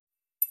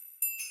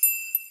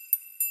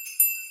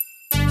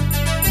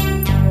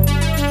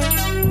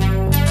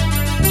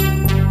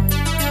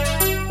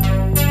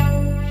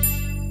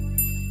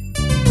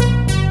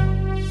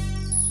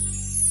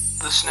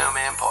the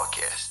Snowman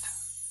Podcast.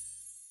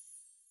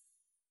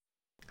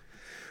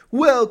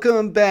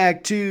 Welcome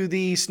back to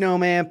the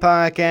Snowman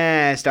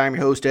Podcast. I'm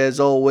your host, as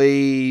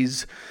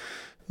always,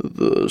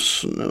 the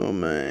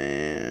Snowman.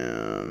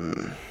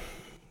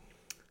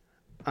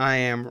 I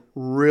am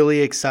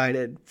really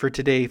excited for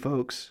today,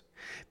 folks,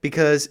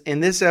 because in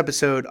this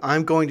episode,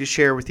 I'm going to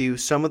share with you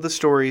some of the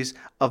stories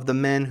of the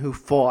men who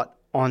fought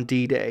on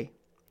D-Day,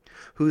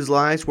 whose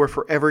lives were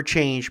forever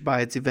changed by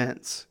its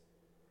events.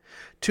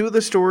 Two of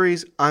the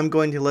stories I'm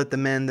going to let the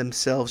men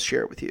themselves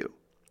share with you: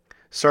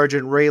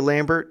 Sergeant Ray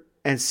Lambert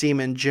and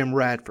Seaman Jim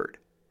Radford.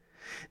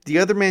 The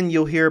other men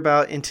you'll hear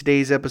about in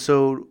today's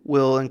episode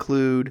will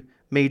include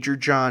Major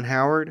John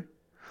Howard,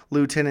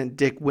 Lieutenant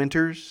Dick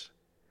Winters,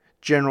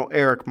 General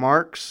Eric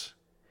Marks,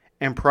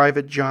 and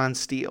Private John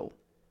Steele.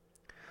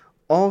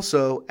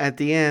 Also, at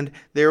the end,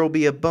 there will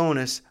be a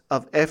bonus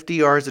of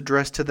FDR's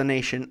address to the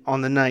nation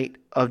on the night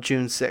of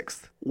June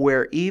 6th,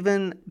 where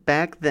even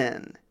back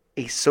then,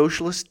 a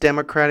socialist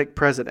democratic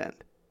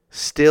president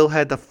still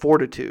had the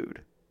fortitude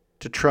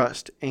to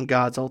trust in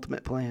God's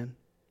ultimate plan.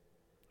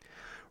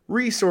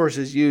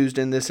 Resources used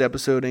in this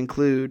episode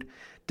include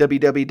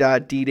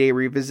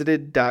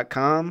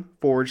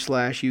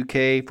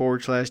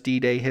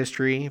www.ddayRevisited.com/UK/D-Day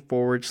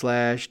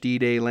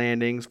history/D-Day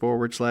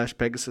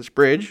landings/Pegasus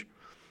Bridge,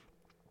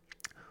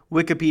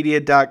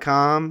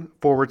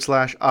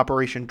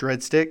 Wikipedia.com/Operation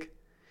Dreadstick,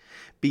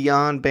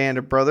 Beyond Band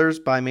of Brothers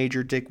by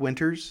Major Dick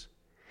Winters,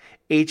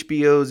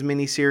 HBO's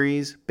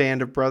miniseries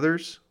Band of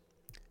Brothers,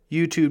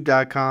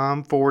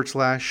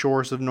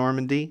 YouTube.com/Shores of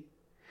Normandy,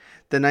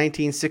 the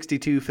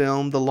 1962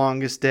 film The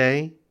Longest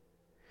Day,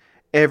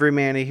 Every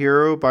Man a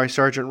Hero by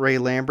Sergeant Ray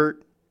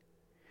Lambert,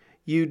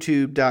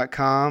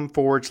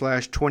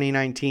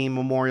 YouTube.com/2019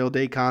 Memorial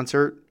Day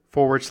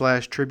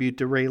Concert/tribute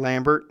to Ray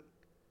Lambert,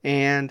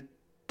 and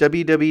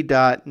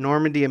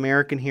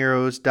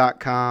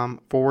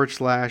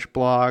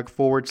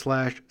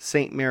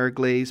www.normandyamericanheroes.com/blog/St. Mary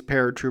Glaze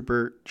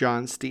Paratrooper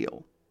John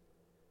Steele.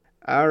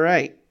 All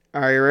right,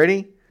 are you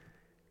ready?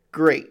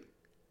 Great.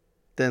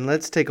 Then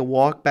let's take a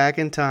walk back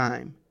in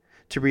time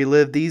to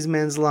relive these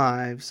men's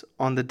lives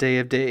on the Day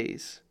of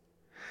Days.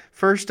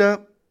 First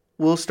up,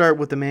 we'll start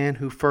with the man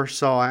who first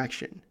saw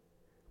action,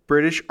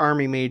 British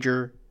Army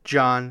Major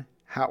John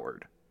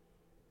Howard.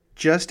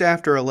 Just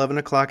after 11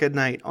 o'clock at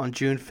night on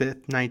June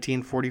 5th,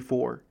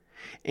 1944,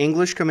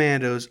 English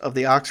commandos of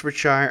the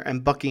Oxfordshire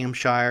and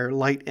Buckinghamshire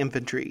Light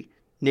Infantry,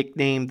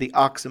 nicknamed the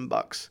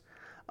Oxenbucks,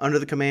 under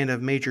the command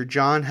of Major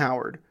John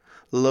Howard,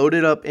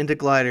 loaded up into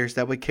gliders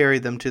that would carry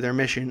them to their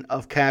mission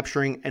of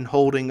capturing and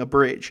holding a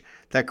bridge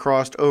that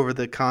crossed over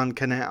the Caen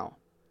Canal.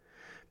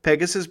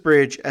 Pegasus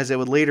Bridge, as it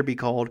would later be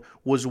called,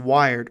 was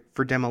wired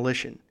for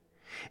demolition,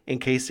 in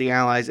case the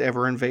Allies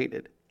ever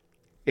invaded.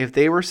 If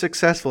they were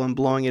successful in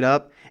blowing it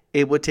up,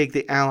 it would take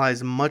the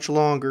Allies much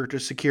longer to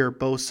secure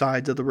both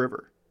sides of the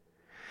river.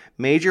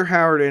 Major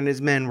Howard and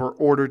his men were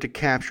ordered to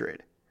capture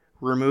it,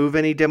 remove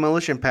any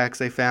demolition packs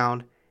they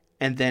found,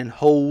 and then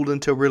hold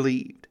until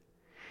relieved.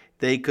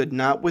 They could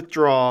not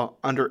withdraw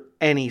under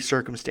any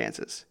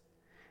circumstances.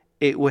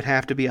 It would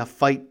have to be a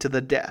fight to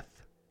the death.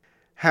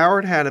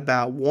 Howard had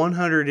about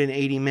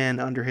 180 men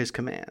under his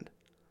command,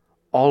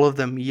 all of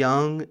them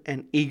young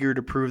and eager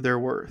to prove their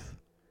worth.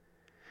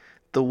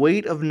 The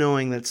weight of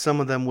knowing that some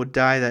of them would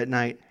die that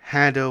night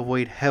had to have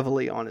weighed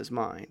heavily on his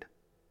mind.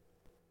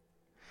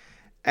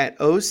 At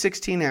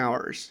 016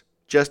 hours,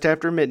 just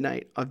after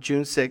midnight of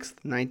June 6,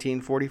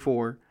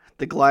 1944,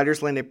 the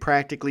gliders landed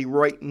practically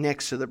right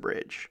next to the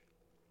bridge.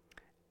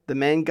 The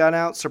men got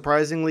out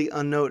surprisingly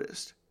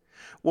unnoticed.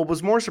 What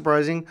was more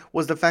surprising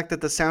was the fact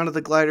that the sound of the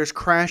gliders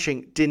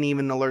crashing didn't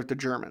even alert the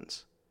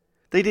Germans.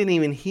 They didn't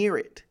even hear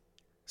it.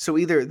 So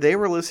either they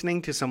were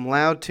listening to some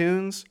loud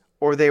tunes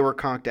or they were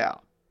conked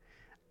out.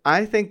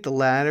 I think the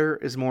latter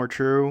is more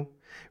true.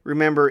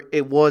 Remember,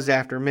 it was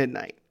after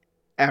midnight,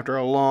 after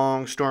a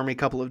long, stormy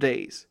couple of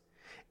days.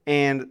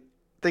 And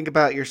think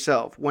about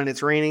yourself. When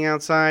it's raining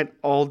outside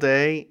all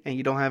day and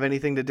you don't have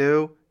anything to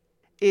do,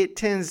 it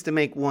tends to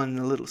make one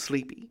a little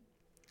sleepy.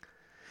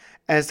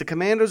 As the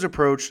commandos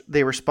approached,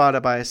 they were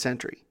spotted by a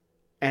sentry,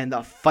 and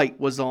the fight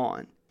was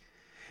on.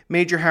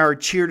 Major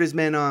Howard cheered his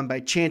men on by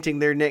chanting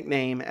their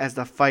nickname as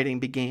the fighting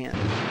began.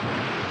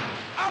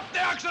 Up the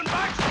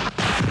Oxenbucks!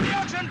 Up the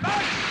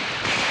Oxenbucks!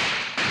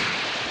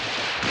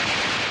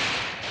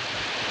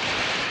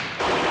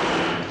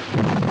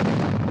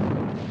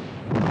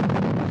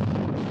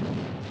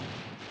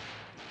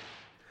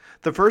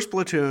 The first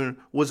platoon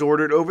was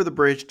ordered over the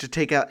bridge to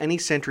take out any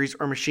sentries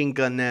or machine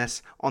gun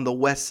nests on the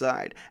west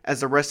side, as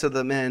the rest of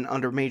the men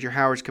under Major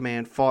Howard's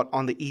command fought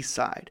on the east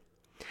side.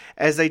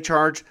 As they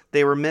charged,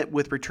 they were met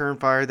with return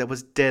fire that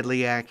was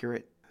deadly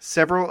accurate.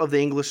 Several of the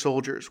English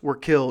soldiers were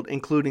killed,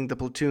 including the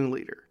platoon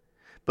leader.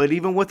 But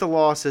even with the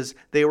losses,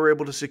 they were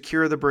able to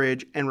secure the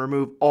bridge and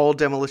remove all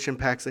demolition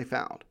packs they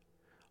found,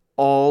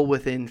 all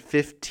within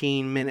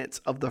 15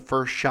 minutes of the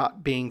first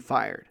shot being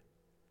fired.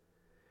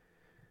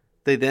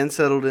 They then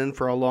settled in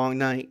for a long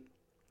night.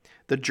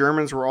 The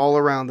Germans were all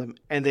around them,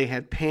 and they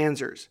had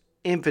panzers,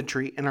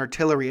 infantry and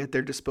artillery at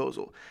their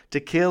disposal to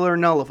kill or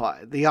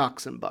nullify the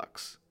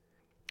Oxenbucks.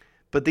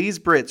 But these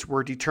Brits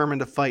were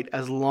determined to fight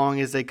as long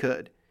as they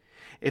could.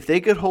 If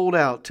they could hold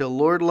out till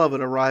Lord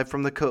Lovat arrived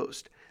from the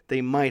coast,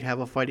 they might have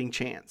a fighting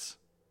chance.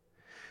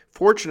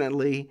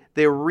 Fortunately,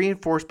 they were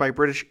reinforced by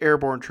British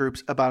airborne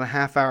troops about a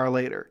half hour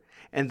later,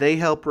 and they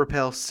helped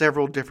repel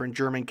several different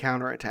German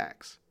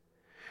counterattacks.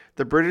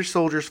 The British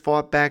soldiers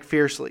fought back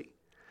fiercely.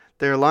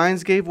 Their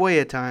lines gave way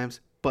at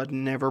times, but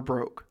never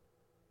broke.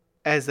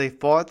 As they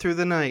fought through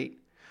the night,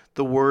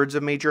 the words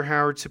of Major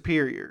Howard's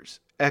superiors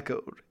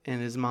echoed in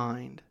his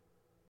mind.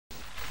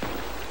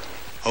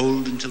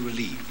 Hold until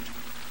relieved.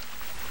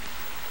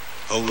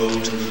 Hold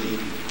until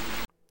relieved.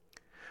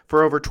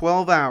 For over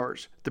 12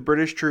 hours, the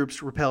British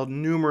troops repelled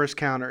numerous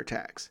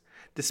counterattacks.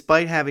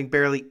 Despite having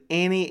barely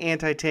any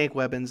anti-tank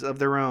weapons of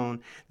their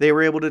own, they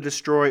were able to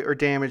destroy or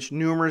damage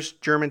numerous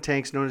German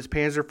tanks known as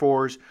Panzer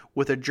IVs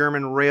with a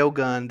German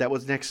railgun that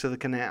was next to the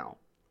canal.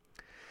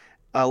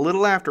 A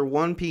little after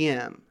 1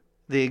 p.m.,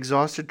 the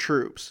exhausted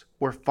troops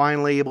were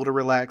finally able to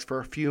relax for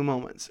a few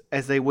moments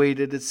as they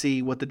waited to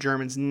see what the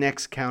Germans'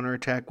 next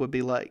counterattack would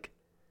be like.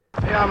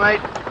 Yeah,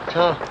 mate.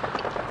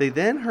 They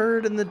then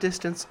heard in the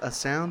distance a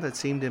sound that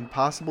seemed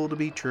impossible to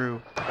be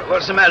true.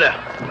 What's the matter?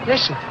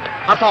 Listen,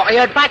 I thought I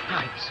heard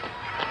bagpipes.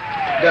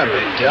 Don't be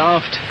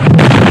daft.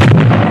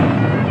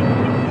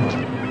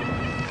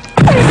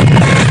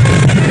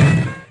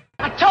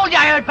 I told you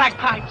I heard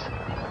bagpipes.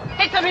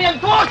 It's the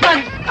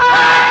reinforcements!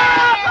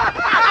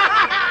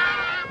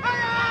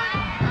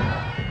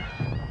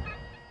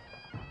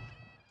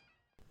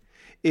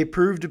 It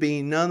proved to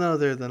be none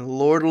other than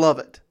Lord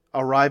Lovat,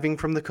 arriving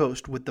from the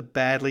coast with the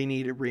badly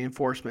needed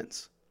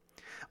reinforcements.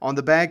 On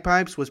the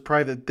bagpipes was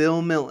Private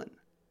Bill Millen,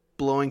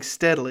 blowing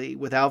steadily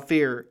without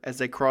fear as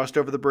they crossed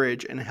over the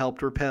bridge and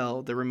helped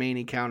repel the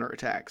remaining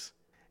counterattacks,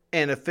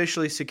 and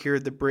officially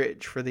secured the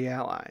bridge for the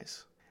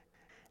Allies.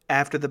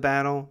 After the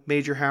battle,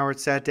 Major Howard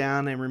sat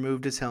down and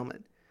removed his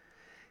helmet.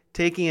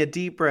 Taking a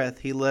deep breath,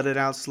 he let it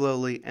out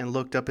slowly and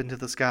looked up into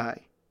the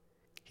sky.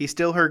 He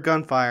still heard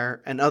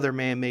gunfire and other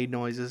man-made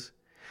noises,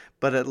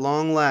 but at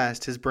long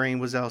last his brain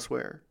was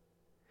elsewhere.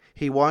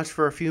 He watched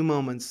for a few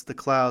moments the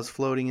clouds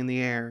floating in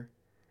the air,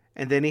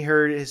 and then he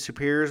heard his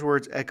superior's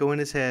words echo in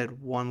his head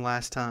one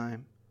last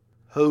time.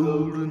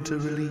 Hold until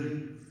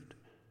relieved.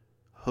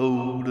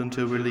 Hold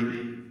until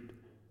relieved.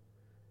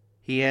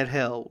 He had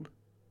held.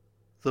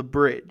 The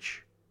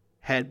bridge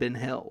had been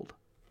held.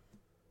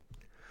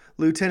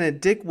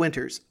 Lieutenant Dick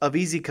Winters of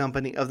Easy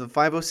Company of the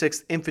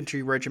 506th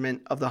Infantry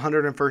Regiment of the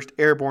 101st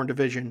Airborne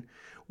Division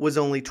was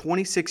only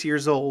 26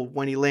 years old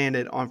when he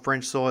landed on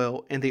French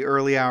soil in the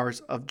early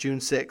hours of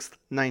June 6,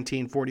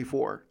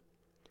 1944.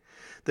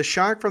 The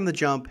shock from the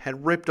jump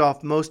had ripped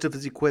off most of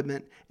his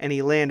equipment, and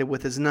he landed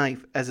with his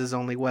knife as his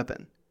only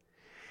weapon.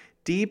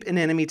 Deep in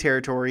enemy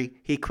territory,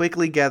 he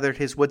quickly gathered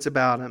his wits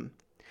about him,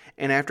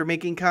 and after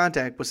making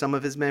contact with some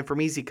of his men from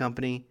Easy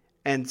Company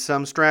and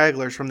some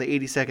stragglers from the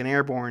 82nd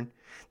Airborne,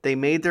 they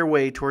made their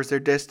way towards their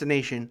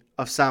destination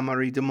of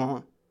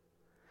Saint-Marie-du-Mont.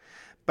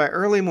 By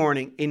early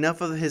morning, enough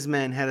of his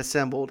men had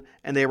assembled,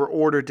 and they were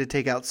ordered to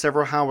take out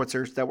several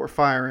howitzers that were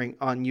firing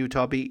on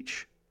Utah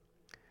Beach.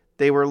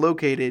 They were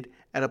located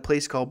at a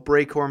place called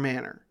Brecourt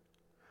Manor.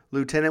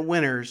 Lieutenant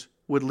Winters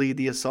would lead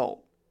the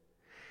assault.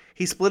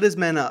 He split his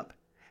men up,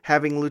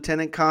 having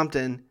Lieutenant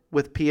Compton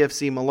with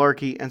PFC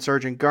Malarkey and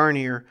Sergeant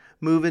Garnier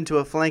move into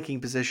a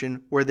flanking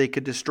position where they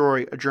could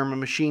destroy a German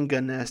machine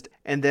gun nest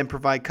and then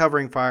provide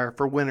covering fire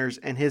for Winters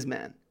and his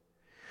men.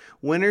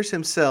 Winters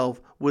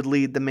himself would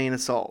lead the main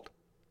assault.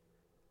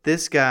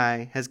 This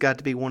guy has got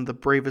to be one of the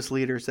bravest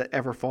leaders that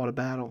ever fought a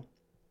battle.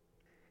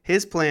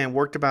 His plan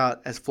worked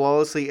about as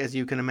flawlessly as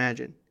you can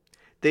imagine.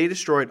 They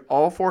destroyed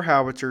all 4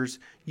 howitzers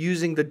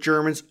using the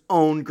Germans'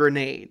 own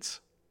grenades.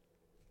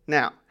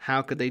 Now,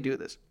 how could they do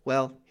this?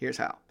 Well, here's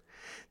how.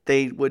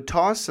 They would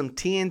toss some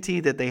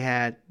TNT that they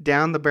had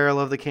down the barrel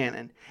of the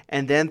cannon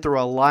and then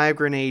throw a live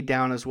grenade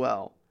down as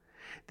well.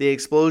 The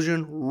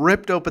explosion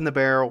ripped open the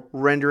barrel,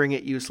 rendering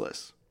it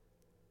useless.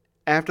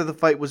 After the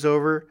fight was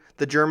over,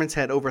 the Germans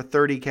had over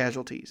 30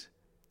 casualties,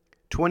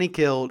 20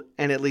 killed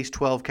and at least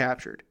 12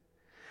 captured.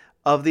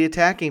 Of the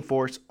attacking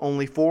force,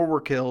 only 4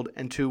 were killed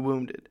and 2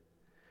 wounded.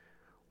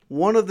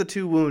 One of the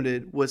 2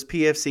 wounded was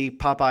PFC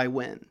Popeye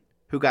Wynn,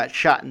 who got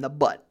shot in the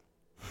butt.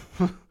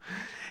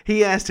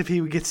 He asked if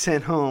he would get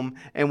sent home,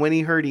 and when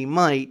he heard he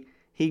might,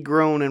 he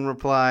groaned and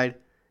replied,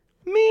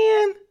 "Man,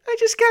 I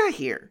just got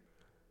here."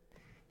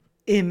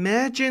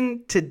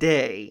 Imagine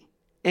today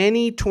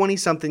any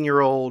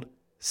 20-something-year-old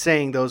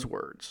saying those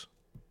words.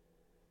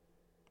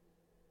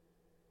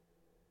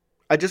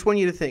 I just want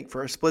you to think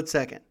for a split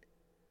second.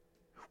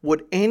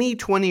 Would any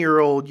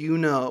 20-year-old you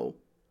know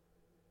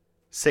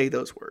say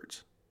those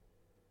words?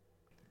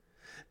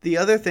 The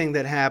other thing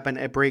that happened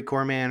at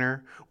Brecourt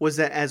Manor was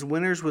that as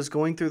Winters was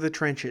going through the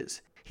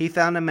trenches, he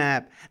found a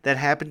map that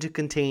happened to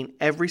contain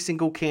every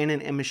single cannon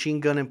and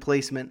machine gun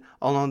emplacement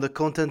along the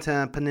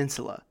Cotentin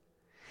Peninsula.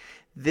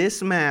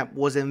 This map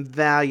was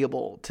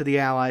invaluable to the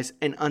Allies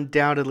and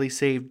undoubtedly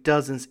saved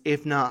dozens,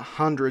 if not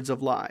hundreds,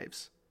 of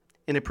lives.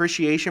 In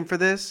appreciation for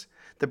this,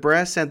 the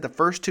brass sent the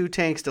first 2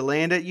 tanks to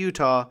land at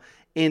Utah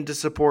in to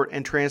support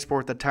and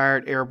transport the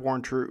tired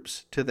airborne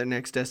troops to their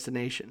next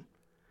destination.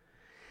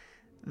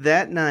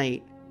 That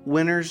night,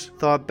 Winters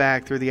thought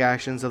back through the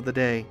actions of the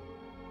day,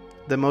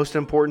 the most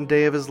important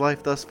day of his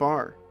life thus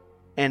far,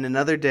 and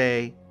another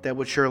day that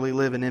would surely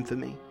live in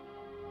infamy.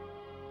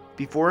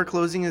 Before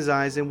closing his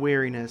eyes in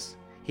weariness,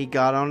 he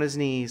got on his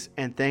knees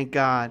and thanked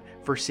God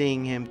for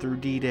seeing him through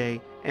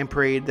D-Day and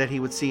prayed that he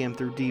would see him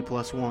through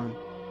D+1.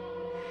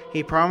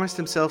 He promised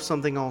himself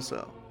something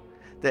also,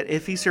 that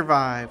if he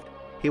survived,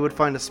 he would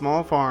find a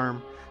small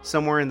farm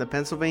somewhere in the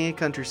Pennsylvania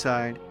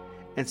countryside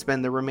and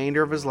spend the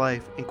remainder of his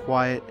life in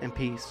quiet and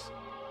peace.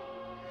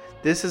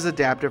 This is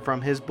adapted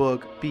from his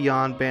book,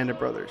 Beyond Band of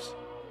Brothers.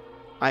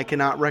 I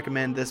cannot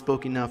recommend this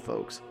book enough,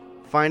 folks.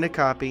 Find a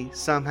copy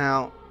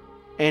somehow,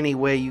 any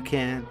way you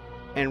can,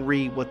 and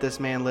read what this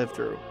man lived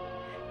through.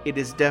 It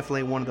is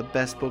definitely one of the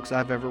best books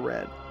I've ever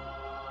read.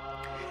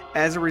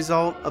 As a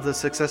result of the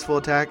successful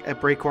attack at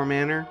Breakcore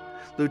Manor,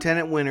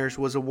 Lieutenant Winters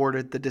was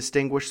awarded the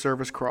Distinguished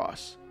Service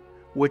Cross,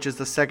 which is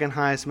the second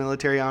highest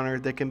military honor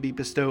that can be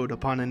bestowed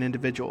upon an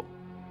individual.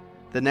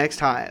 The next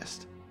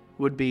highest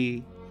would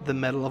be the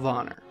Medal of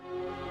Honor.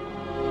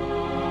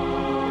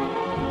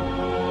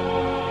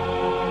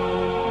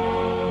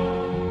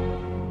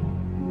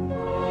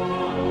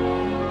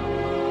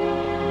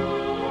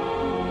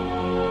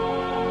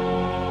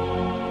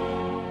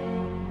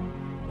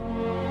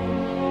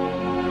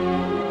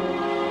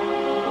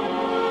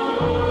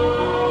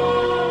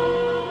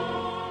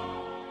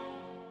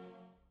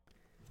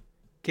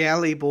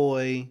 Galley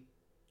boy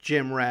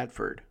Jim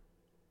Radford.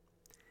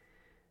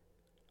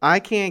 I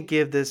can't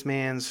give this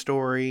man's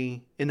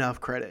story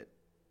enough credit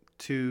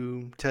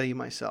to tell you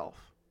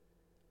myself.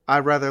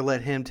 I'd rather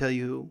let him tell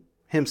you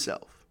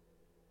himself.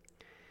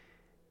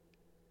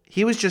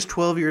 He was just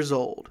 12 years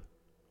old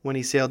when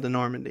he sailed to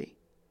Normandy,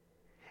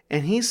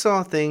 and he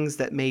saw things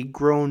that made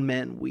grown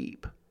men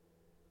weep.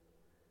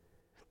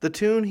 The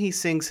tune he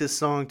sings his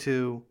song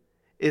to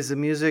is the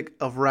music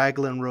of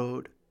Raglan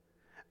Road,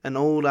 an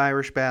old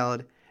Irish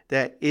ballad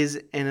that is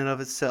in and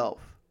of itself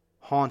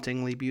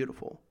hauntingly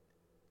beautiful.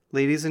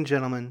 Ladies and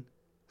gentlemen,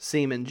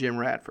 Seaman Jim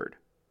Radford.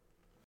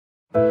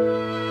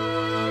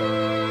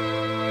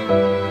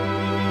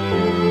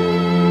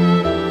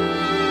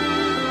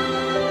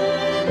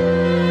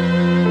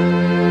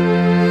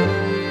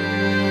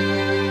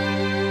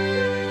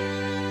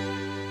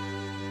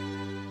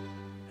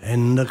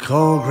 In the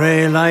cold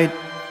grey light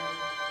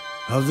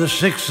of the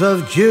 6th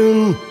of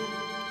June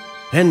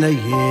in the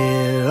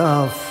year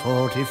of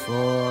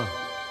 44,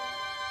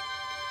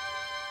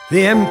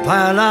 the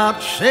Empire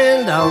Lark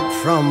sailed out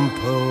from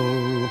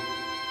Poole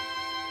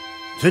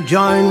to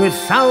join with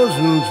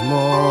thousands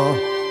more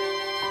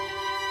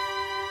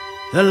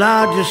the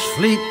largest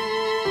fleet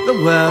the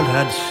world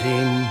had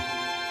seen.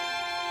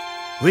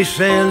 We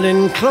sailed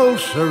in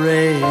close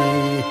array,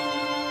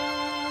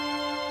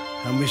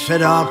 and we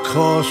set our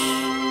course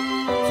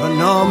for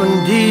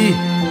Normandy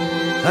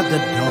at the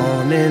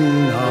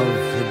dawning of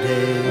the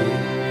day.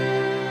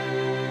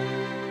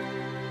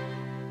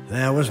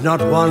 There was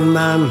not one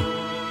man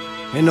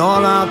in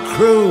all our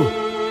crew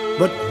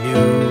but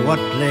knew what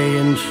lay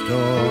in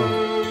store,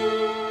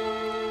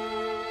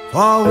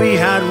 for we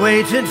had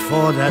waited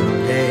for that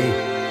day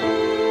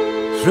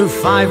through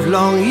 5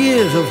 long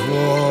years of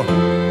war.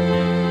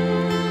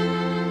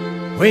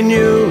 We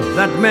knew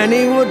that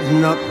many would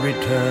not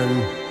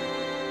return,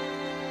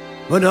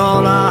 but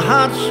all our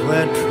hearts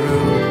were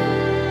true,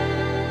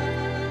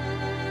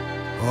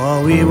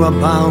 for we were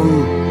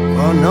bound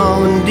for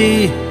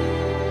Normandy,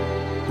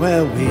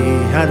 where we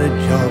had a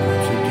job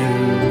to do.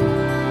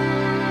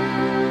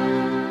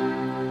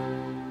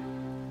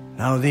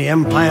 Now the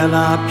Empire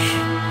Lark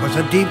was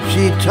a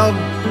deep-sea tug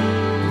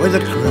with a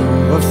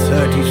crew of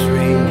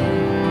 33,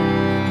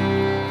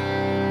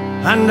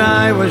 and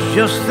I was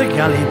just the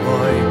galley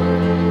boy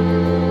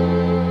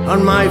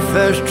on my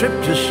first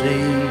trip to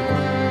sea.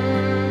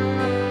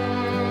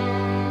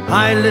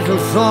 I little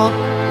thought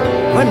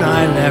when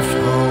I left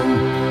home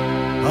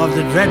of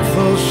the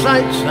dreadful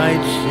sights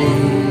I'd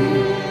see,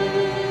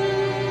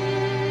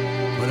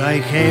 but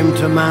I came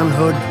to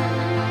manhood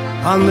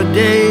on the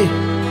day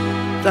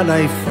that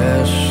I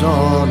first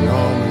saw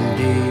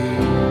Normandy.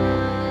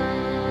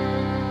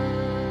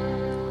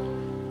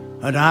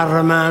 At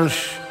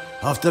Arromanches,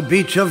 off the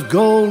beach of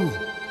gold,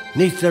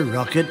 'neath the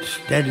rocket's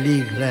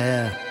deadly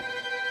glare,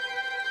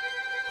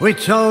 we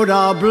towed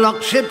our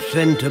block ships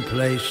into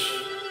place,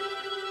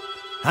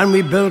 and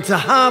we built a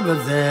harbour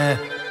there.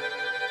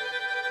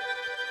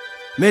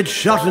 Mid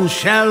shot and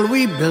shell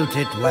we built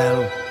it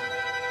well,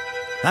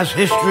 as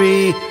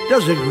history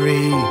does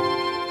agree,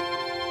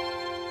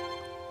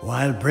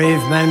 while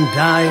brave men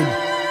died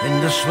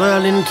in the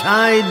swirling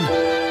tide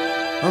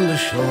on the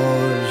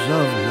shores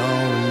of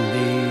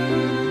Normandy.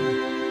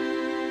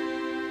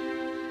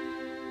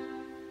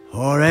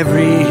 For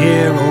every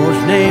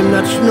hero's name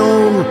that's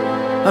known,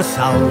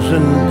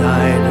 1,000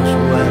 died as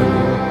well.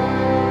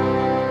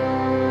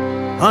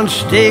 On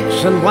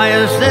stakes and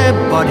wires their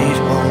bodies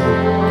hung,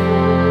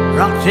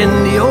 rocked in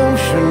the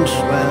ocean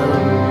swell.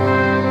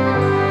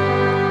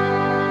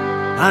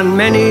 And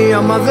many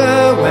a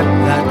mother wept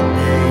that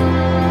day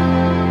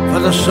for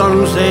the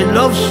sons they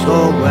loved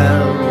so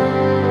well.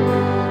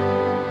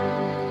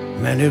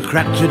 Men who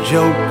cracked a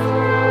joke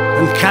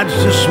and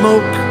cadged the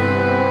smoke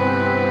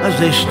as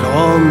they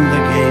stormed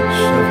the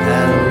gates of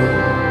hell.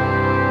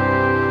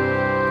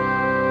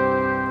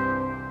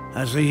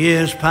 As the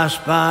years pass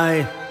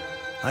by,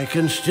 I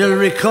can still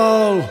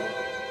recall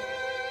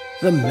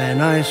the men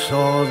I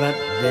saw that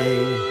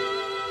day,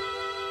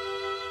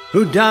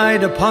 who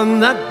died upon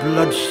that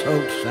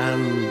blood-soaked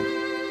sand,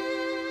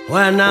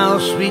 where now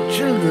sweet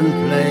children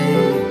play.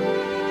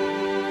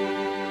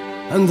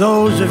 And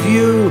those of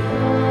you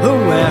who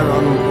were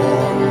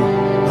unborn,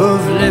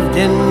 who've lived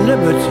in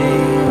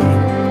liberty,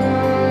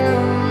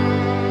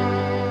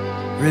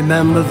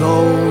 remember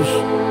those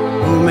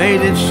who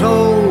made it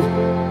so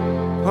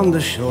on the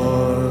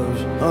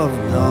shores of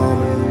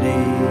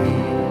Normandy.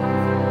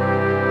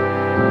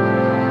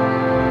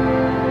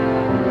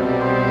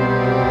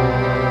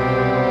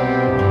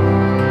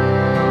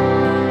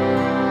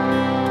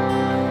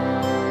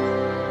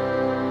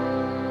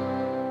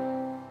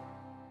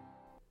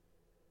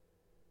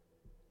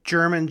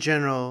 German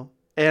General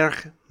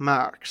Erich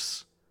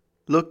Marx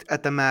looked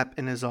at the map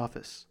in his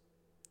office.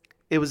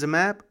 It was a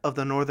map of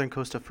the northern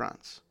coast of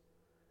France.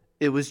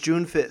 It was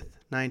June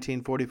 5th,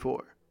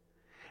 1944,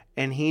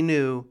 and he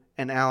knew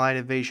an Allied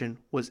invasion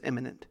was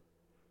imminent.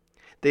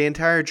 The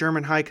entire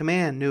German High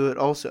Command knew it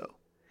also,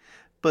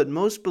 but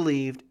most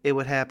believed it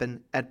would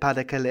happen at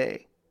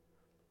Pas-de-Calais.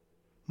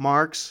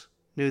 Marx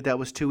knew that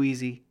was too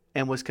easy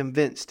and was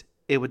convinced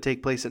it would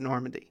take place at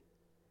Normandy,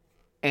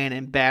 and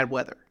in bad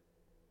weather.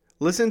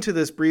 Listen to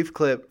this brief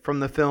clip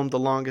from the film The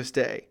Longest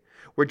Day,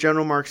 where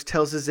General Marx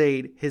tells his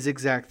aide his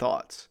exact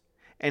thoughts,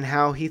 and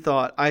how he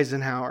thought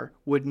Eisenhower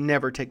would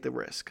never take the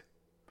risk.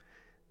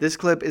 This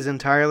clip is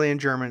entirely in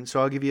German,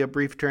 so I'll give you a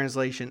brief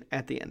translation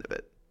at the end of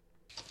it.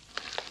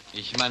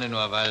 Ich meine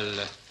nur, weil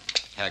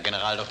Herr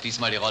General doch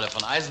diesmal die Rolle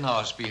von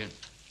Eisenhower spielen.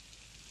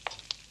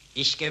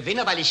 Ich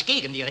gewinne, weil ich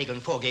gegen die Regeln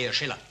vorgehe,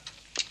 Schiller.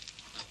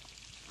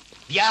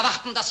 Wir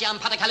erwarten, dass Sie am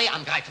Pas-de-Calais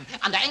angreifen,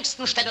 an der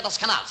engsten Stelle des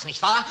Kanals,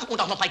 nicht wahr? Und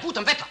auch noch bei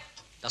gutem Wetter.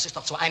 Das ist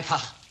doch zu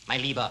einfach, mein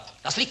Lieber.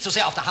 Das liegt zu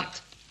sehr auf der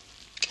Hand.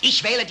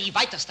 Ich wähle die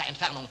weiteste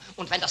Entfernung.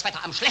 Und wenn das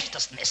Wetter am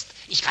schlechtesten ist,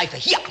 ich greife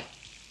hier an.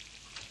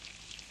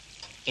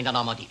 In der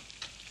Normandie.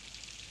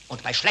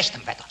 Und bei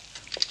schlechtem Wetter.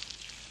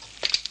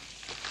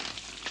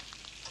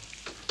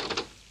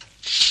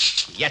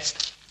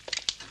 Jetzt.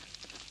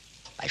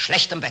 Bei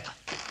schlechtem Wetter.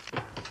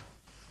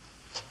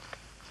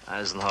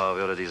 Eisenhower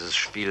würde dieses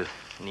Spiel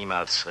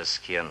niemals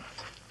riskieren.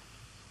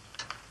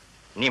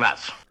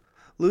 Niemals.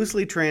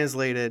 Loosely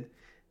translated,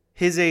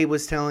 his aide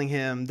was telling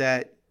him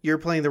that you're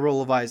playing the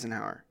role of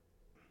Eisenhower.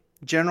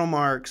 General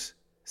Marx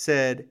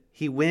said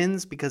he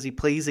wins because he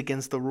plays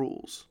against the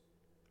rules.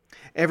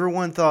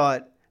 Everyone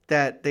thought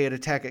that they'd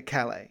attack at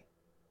Calais,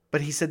 but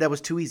he said that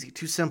was too easy,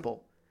 too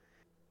simple.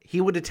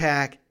 He would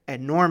attack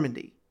at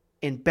Normandy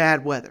in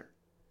bad weather,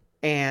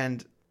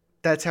 and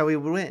that's how he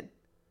would win.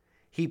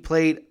 He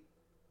played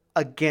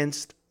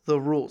against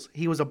the rules.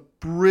 He was a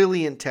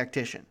brilliant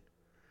tactician,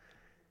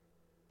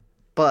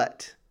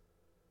 but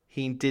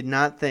he did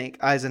not think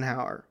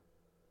Eisenhower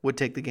would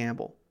take the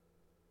gamble.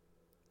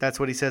 That's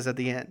what he says at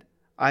the end.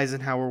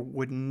 Eisenhower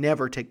would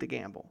never take the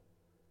gamble.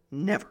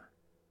 Never.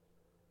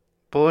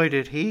 Boy,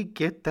 did he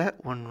get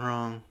that one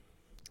wrong.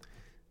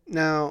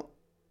 Now,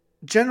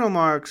 General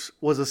Marx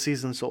was a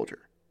seasoned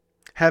soldier,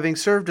 having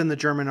served in the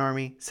German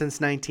army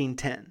since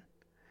 1910.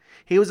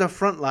 He was a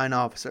frontline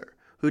officer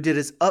who did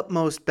his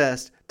utmost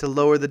best to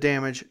lower the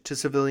damage to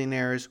civilian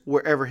areas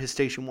wherever his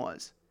station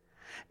was.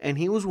 And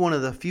he was one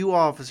of the few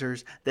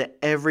officers that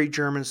every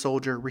German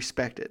soldier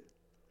respected.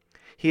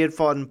 He had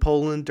fought in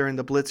Poland during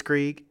the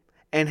Blitzkrieg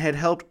and had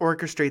helped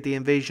orchestrate the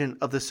invasion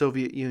of the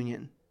Soviet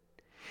Union.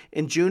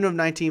 In June of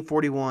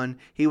 1941,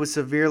 he was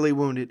severely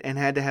wounded and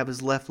had to have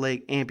his left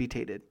leg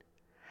amputated.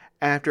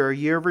 After a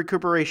year of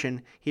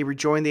recuperation, he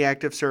rejoined the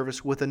active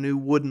service with a new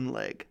wooden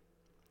leg.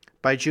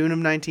 By June of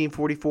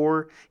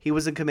 1944, he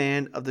was in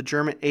command of the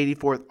German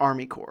 84th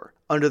Army Corps,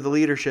 under the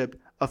leadership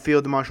of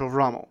Field Marshal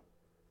Rommel.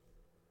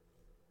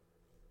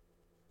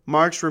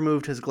 Marx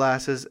removed his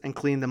glasses and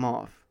cleaned them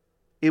off.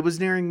 It was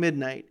nearing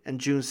midnight, and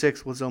June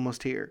 6th was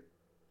almost here.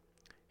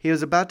 He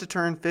was about to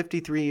turn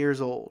 53 years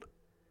old.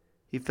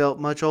 He felt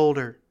much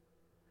older.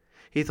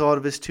 He thought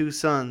of his two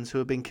sons who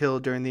had been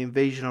killed during the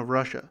invasion of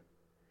Russia.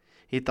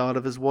 He thought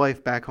of his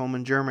wife back home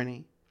in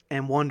Germany,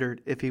 and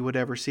wondered if he would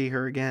ever see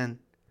her again.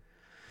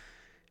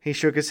 He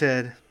shook his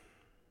head.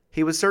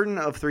 He was certain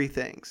of three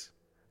things.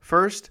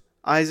 First,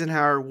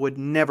 Eisenhower would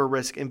never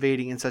risk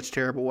invading in such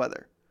terrible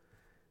weather.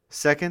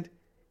 Second,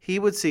 he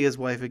would see his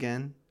wife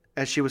again,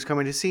 as she was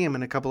coming to see him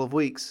in a couple of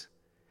weeks.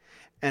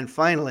 And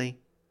finally,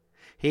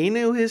 he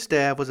knew his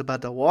staff was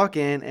about to walk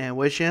in and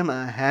wish him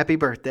a happy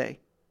birthday.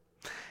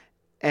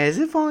 As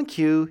if on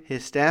cue,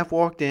 his staff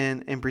walked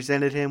in and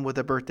presented him with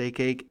a birthday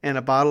cake and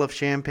a bottle of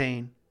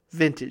champagne,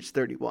 vintage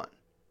 31.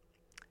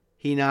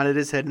 He nodded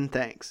his head in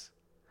thanks.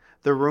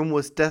 The room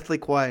was deathly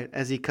quiet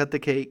as he cut the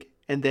cake,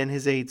 and then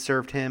his aide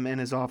served him and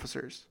his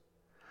officers.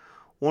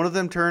 One of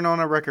them turned on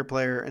a record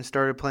player and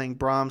started playing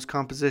Brahms'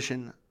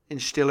 composition in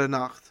Stille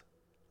Nacht,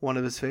 one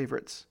of his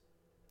favorites.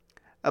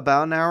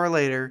 About an hour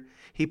later,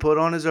 he put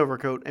on his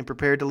overcoat and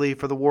prepared to leave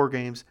for the war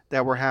games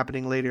that were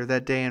happening later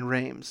that day in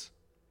Reims.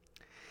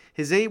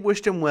 His aide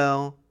wished him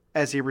well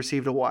as he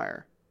received a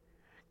wire.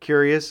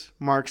 Curious,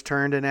 Marx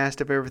turned and asked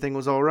if everything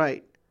was all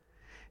right.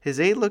 His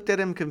aide looked at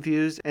him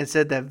confused and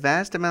said that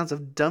vast amounts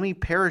of dummy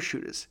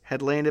parachutists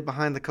had landed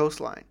behind the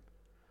coastline.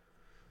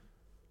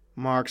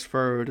 Marx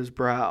furrowed his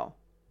brow.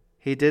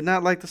 He did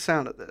not like the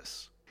sound of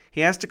this.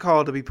 He asked a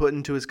call to be put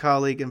into his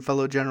colleague and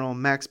fellow general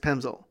Max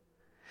Pemsel.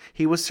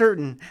 He was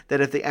certain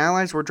that if the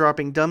Allies were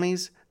dropping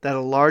dummies, that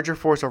a larger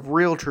force of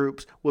real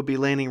troops would be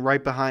landing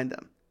right behind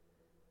them.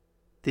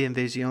 The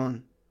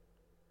invasion.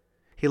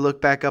 He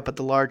looked back up at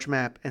the large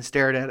map and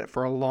stared at it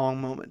for a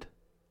long moment.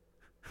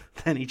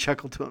 Then he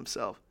chuckled to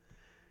himself.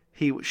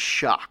 He was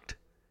shocked.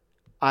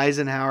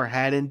 Eisenhower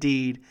had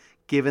indeed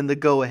given the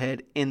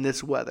go-ahead in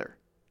this weather.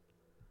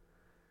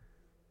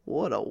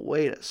 What a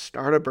way to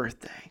start a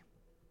birthday.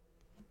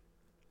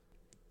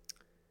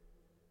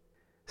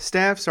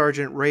 Staff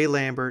Sergeant Ray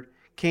Lambert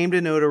came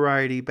to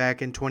notoriety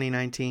back in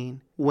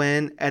 2019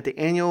 when, at the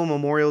annual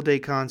Memorial Day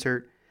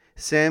concert,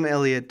 Sam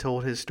Elliott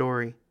told his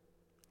story.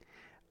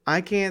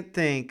 I can't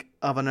think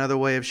of another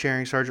way of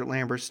sharing Sergeant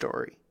Lambert's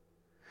story.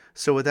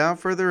 So without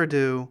further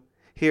ado,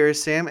 here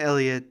is Sam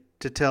Elliott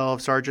to tell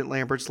of Sergeant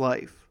Lambert's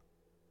life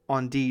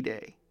on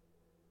D-Day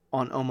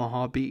on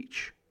Omaha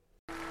Beach.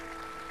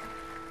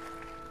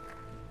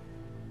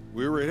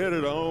 We were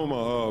headed to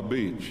Omaha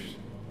Beach,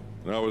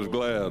 and I was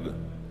glad.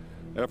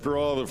 After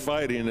all the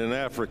fighting in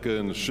Africa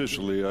and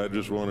Sicily, I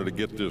just wanted to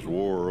get this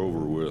war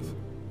over with.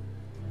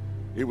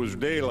 It was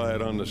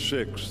daylight on the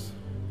 6th.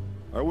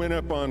 I went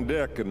up on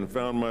deck and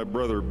found my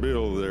brother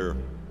Bill there.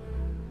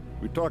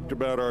 We talked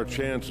about our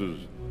chances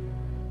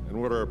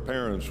and what our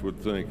parents would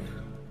think.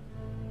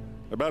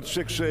 About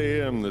 6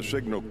 a.m., the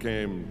signal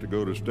came to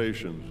go to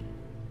stations.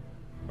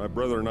 My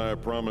brother and I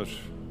promised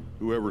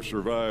whoever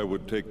survived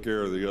would take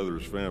care of the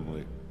other's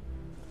family.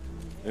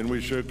 And we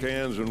shook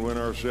hands and went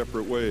our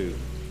separate ways.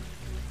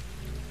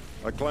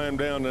 I climbed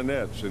down the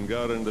nets and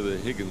got into the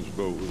Higgins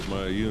boat with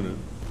my unit.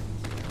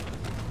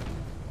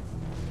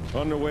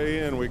 On the way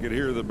in, we could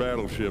hear the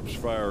battleships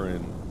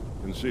firing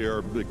and see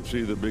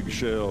the big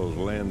shells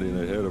landing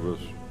ahead of us.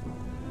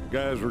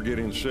 Guys were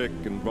getting sick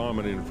and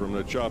vomiting from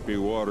the choppy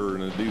water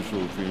and the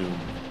diesel fumes.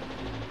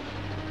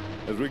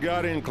 As we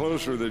got in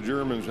closer, the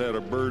Germans had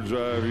a bird's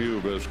eye view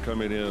of us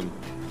coming in.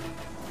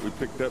 We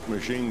picked up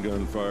machine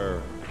gun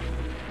fire.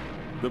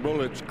 The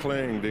bullets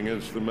clanged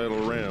against the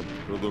metal ramp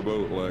of the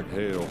boat like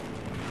hail.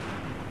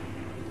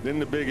 Then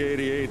the big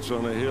 88s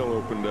on the hill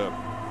opened up.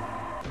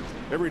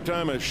 Every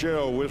time a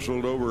shell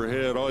whistled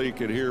overhead, all you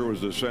could hear was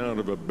the sound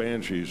of a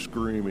banshee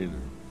screaming.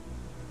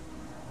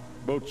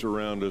 Boats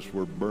around us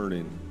were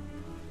burning.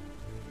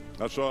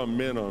 I saw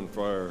men on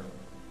fire.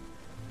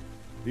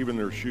 Even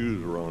their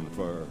shoes were on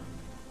fire.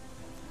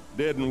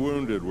 Dead and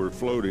wounded were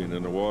floating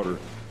in the water.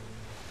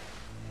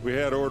 We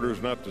had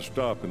orders not to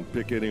stop and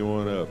pick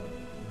anyone up.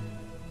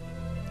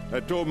 I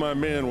told my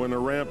men, when the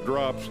ramp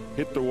drops,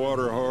 hit the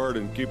water hard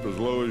and keep as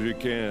low as you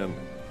can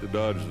to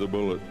dodge the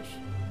bullets.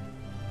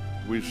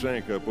 We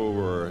sank up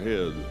over our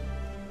heads.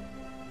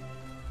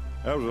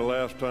 That was the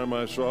last time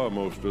I saw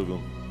most of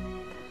them.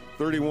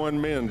 31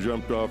 men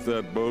jumped off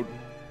that boat.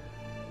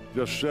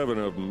 Just 7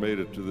 of them made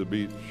it to the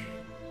beach.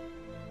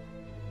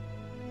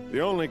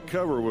 The only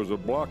cover was a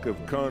block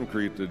of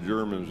concrete the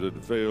Germans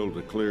had failed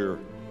to clear.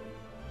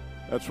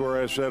 That's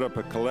where I set up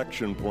a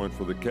collection point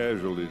for the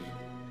casualties.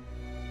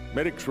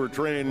 Medics were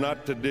trained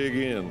not to dig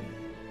in.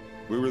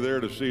 We were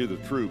there to see the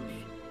troops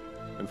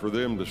and for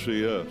them to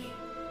see us.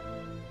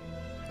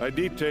 I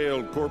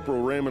detailed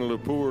Corporal Raymond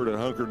Lepore to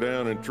hunker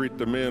down and treat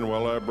the men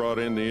while I brought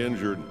in the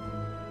injured.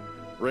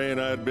 Ray and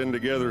I had been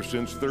together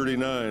since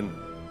 '39.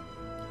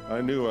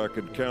 I knew I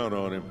could count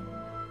on him.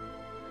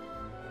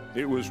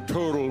 It was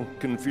total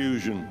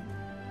confusion.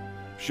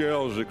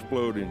 Shells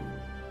exploding,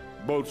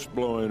 boats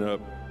blowing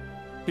up,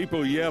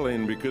 people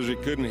yelling because they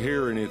couldn't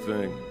hear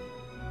anything,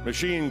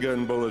 machine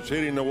gun bullets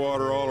hitting the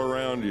water all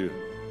around you,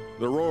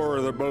 the roar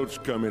of the boats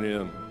coming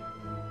in.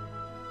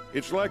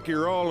 It's like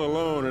you're all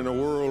alone in a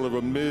world of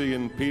 1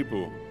 million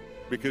people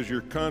because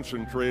you're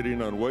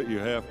concentrating on what you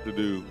have to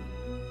do.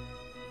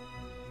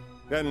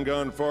 Hadn't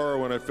gone far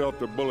when I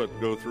felt a bullet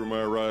go through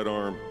my right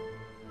arm.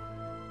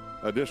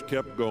 I just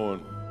kept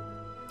going.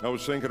 I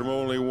was thinking of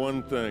only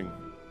one thing,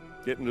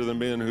 getting to the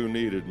men who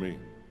needed me.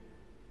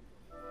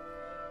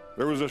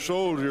 There was a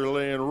soldier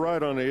laying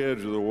right on the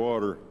edge of the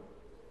water.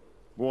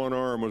 One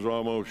arm was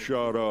almost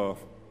shot off.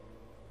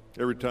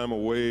 Every time a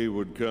wave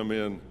would come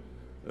in,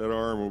 that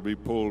arm would be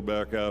pulled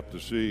back out to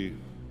sea,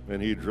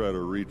 and he'd try to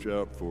reach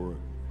out for it.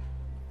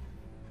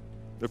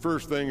 The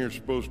first thing you're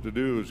supposed to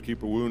do is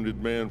keep a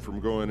wounded man from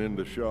going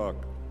into shock.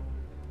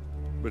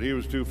 But he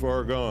was too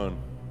far gone.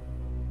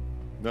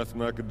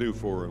 Nothing I could do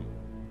for him.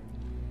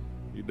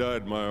 He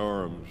died in my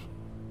arms.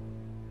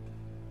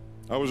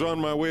 I was on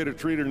my way to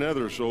treat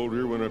another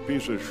soldier when a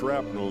piece of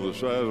shrapnel the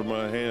size of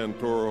my hand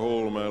tore a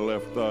hole in my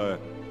left thigh.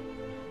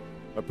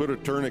 I put a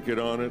tourniquet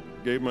on it,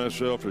 gave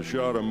myself a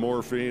shot of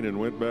morphine, and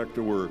went back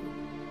to work.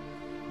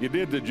 You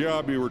did the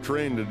job you were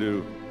trained to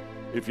do.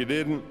 If you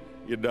didn't,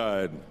 you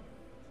died.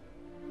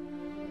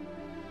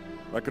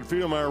 I could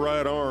feel my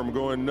right arm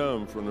going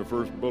numb from the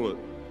first bullet.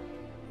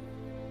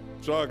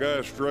 Saw a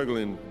guy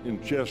struggling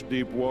in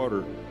chest-deep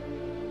water.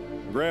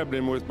 Grabbed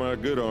him with my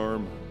good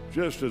arm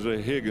just as a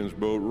Higgins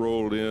boat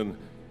rolled in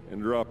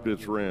and dropped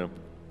its ramp.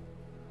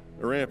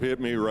 The ramp hit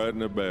me right in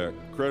the back,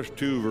 crushed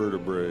 2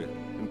 vertebrae,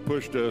 and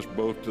pushed us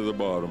both to the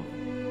bottom.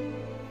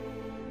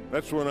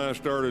 That's when I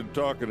started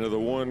talking to the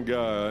one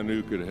guy I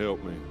knew could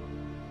help me.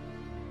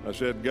 I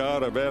said,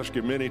 God, I've asked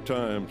you many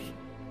times,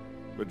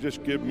 but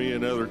just give me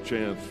another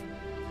chance.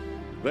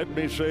 Let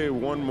me save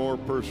one more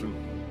person.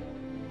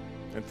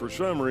 And for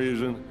some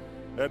reason,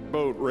 that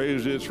boat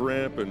raised its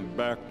ramp and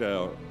backed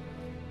out.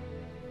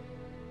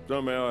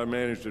 Somehow I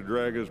managed to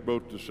drag his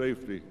boat to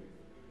safety.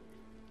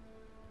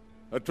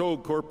 I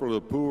told Corporal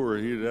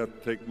Lepore he'd have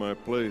to take my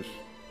place.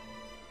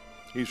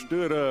 He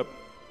stood up,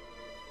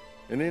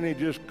 and then he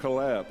just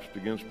collapsed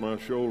against my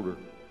shoulder.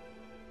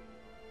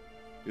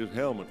 His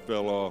helmet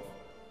fell off,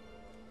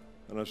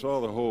 and I saw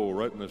the hole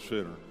right in the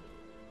center.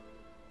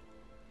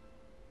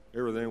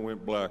 Everything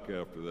went black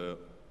after that.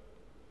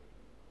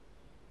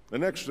 The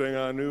next thing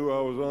I knew,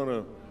 I was on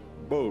a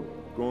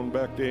boat going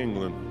back to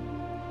England.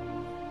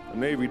 A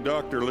Navy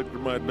doctor looked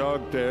at my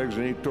dog tags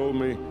and he told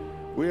me,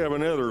 we have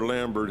another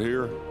Lambert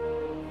here.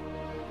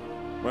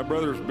 My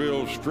brother's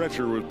Bill's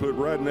stretcher was put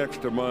right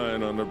next to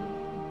mine on the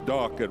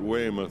dock at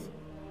Weymouth.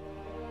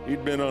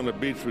 He'd been on the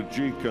beach with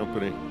G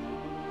Company.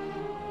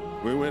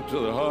 We went to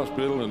the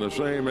hospital in the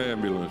same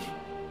ambulance.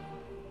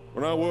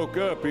 When I woke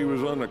up, he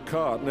was on the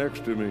cot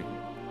next to me.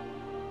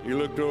 He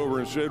looked over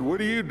and said,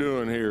 what are you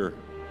doing here?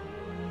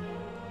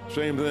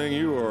 Same thing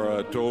you are,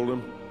 I told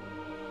him.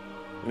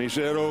 And he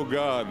said, oh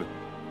God,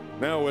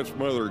 now what's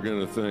Mother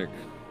gonna think?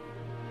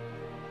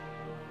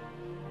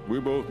 We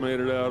both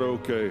made it out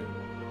okay.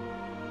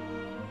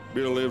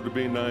 Bill lived to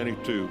be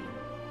 92.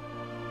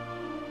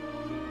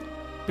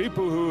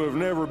 People who have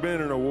never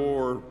been in a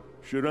war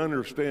should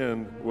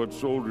understand what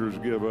soldiers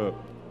give up.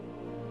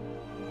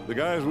 The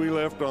guys we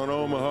left on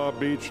Omaha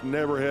Beach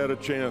never had a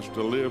chance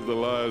to live the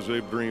lives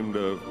they've dreamed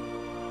of.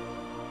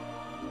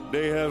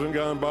 Day hasn't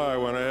gone by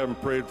when I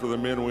haven't prayed for the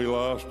men we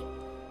lost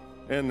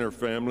and their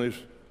families.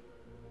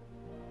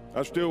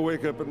 I still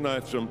wake up at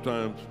night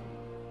sometimes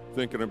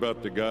thinking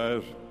about the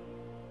guys.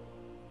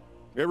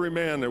 Every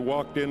man that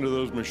walked into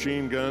those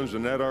machine guns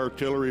and that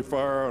artillery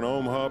fire on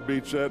Omaha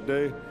Beach that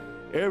day,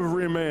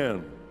 every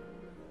man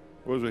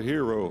was a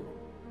hero.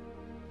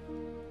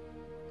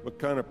 What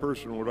kind of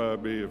person would I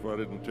be if I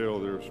didn't tell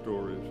their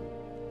stories?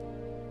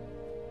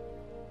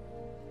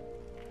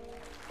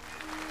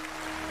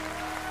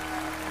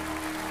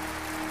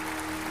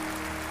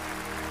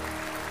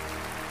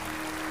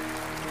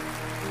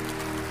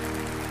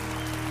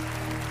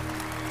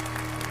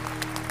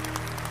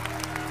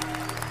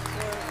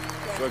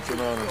 Such an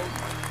honor.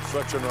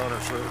 Such an honor,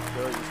 sir, to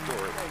tell your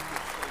story.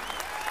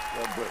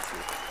 God bless you.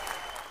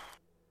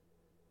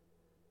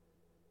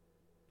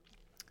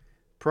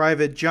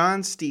 Private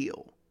John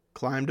Steele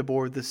climbed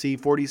aboard the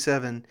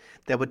C-47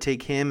 that would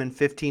take him and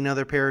 15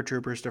 other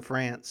paratroopers to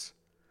France.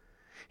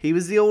 He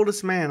was the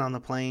oldest man on the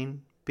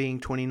plane, being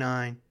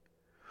 29.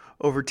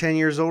 Over 10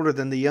 years older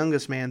than the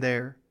youngest man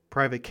there,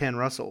 Private Ken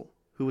Russell,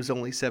 who was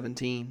only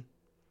 17.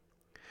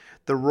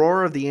 The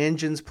roar of the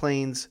engine's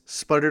planes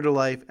sputtered to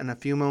life, and a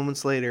few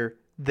moments later,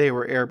 they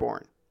were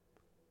airborne.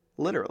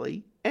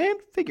 Literally and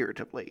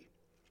figuratively.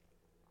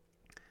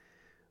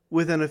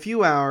 Within a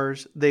few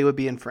hours, they would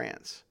be in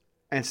France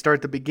and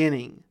start the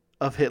beginning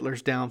of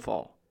Hitler's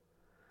downfall.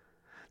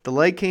 The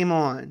light came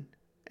on,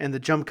 and the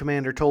jump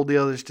commander told the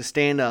others to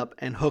stand up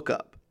and hook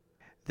up.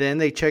 Then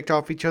they checked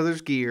off each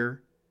other's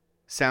gear,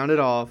 sounded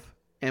off,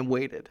 and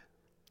waited.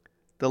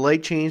 The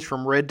light changed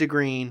from red to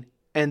green,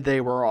 and they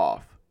were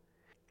off.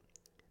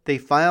 They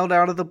filed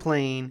out of the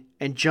plane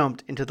and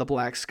jumped into the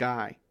black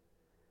sky.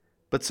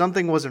 But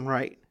something wasn't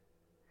right.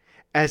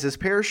 As his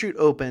parachute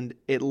opened,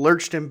 it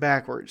lurched him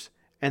backwards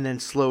and then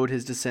slowed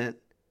his descent.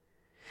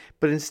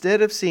 But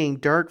instead of seeing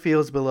dark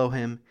fields below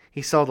him,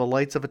 he saw the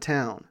lights of a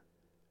town.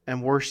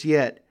 And worse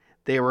yet,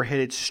 they were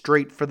headed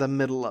straight for the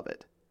middle of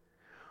it.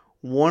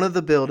 One of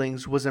the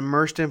buildings was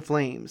immersed in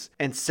flames,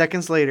 and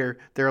seconds later,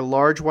 their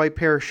large white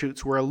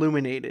parachutes were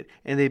illuminated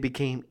and they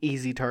became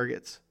easy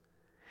targets.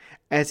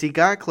 As he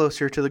got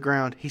closer to the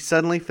ground, he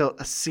suddenly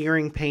felt a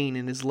searing pain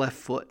in his left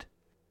foot.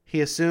 He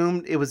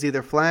assumed it was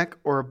either flak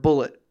or a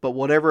bullet, but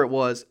whatever it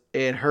was,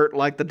 it hurt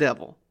like the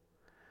devil.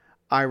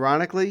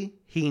 Ironically,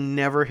 he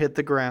never hit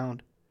the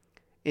ground.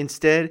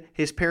 Instead,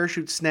 his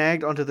parachute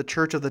snagged onto the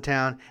church of the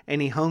town,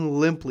 and he hung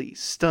limply,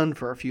 stunned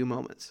for a few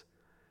moments.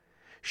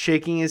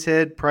 Shaking his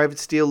head, Private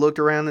Steele looked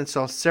around and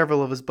saw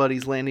several of his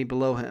buddies landing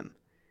below him.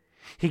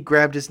 He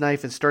grabbed his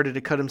knife and started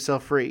to cut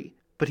himself free,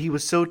 but he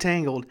was so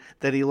tangled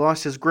that he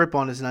lost his grip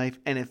on his knife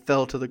and it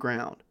fell to the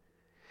ground.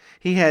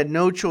 He had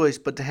no choice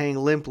but to hang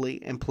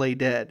limply and play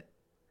dead.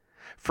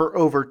 For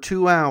over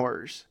 2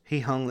 hours,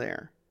 he hung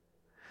there.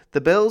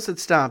 The bells had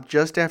stopped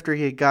just after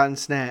he had gotten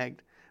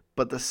snagged,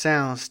 but the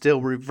sound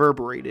still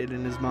reverberated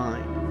in his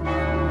mind.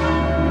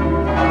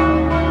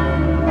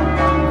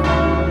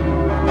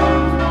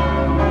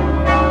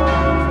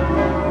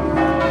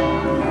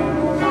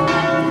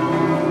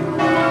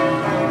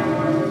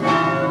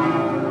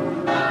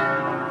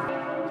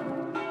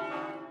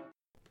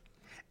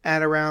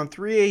 At around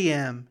 3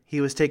 a.m.,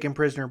 he was taken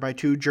prisoner by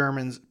 2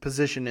 Germans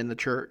positioned in the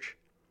church.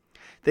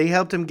 They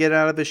helped him get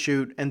out of his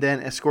chute and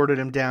then escorted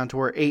him down to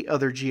where 8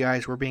 other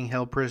GIs were being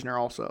held prisoner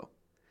also.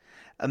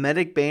 A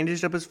medic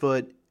bandaged up his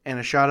foot and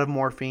a shot of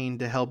morphine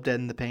to help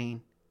deaden the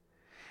pain.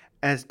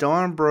 As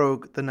dawn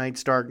broke the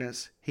night's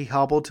darkness, he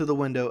hobbled to the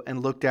window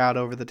and looked out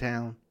over the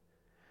town.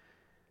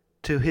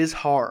 To his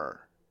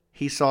horror,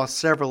 he saw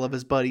several of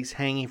his buddies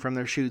hanging from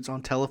their chutes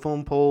on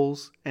telephone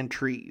poles and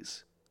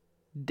trees,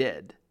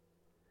 dead.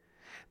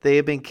 They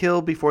had been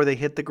killed before they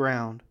hit the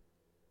ground.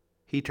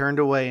 He turned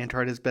away and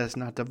tried his best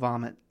not to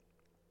vomit.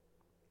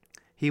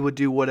 He would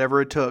do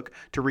whatever it took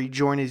to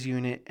rejoin his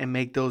unit and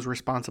make those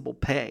responsible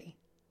pay.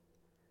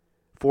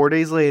 4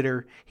 days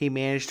later, he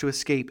managed to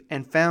escape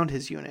and found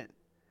his unit.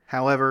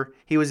 However,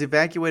 he was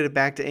evacuated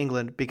back to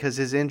England because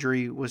his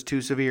injury was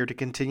too severe to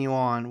continue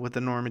on with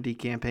the Normandy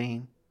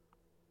campaign.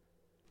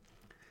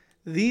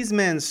 These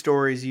men's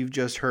stories you've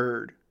just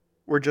heard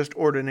were just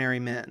ordinary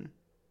men.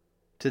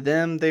 To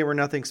them, they were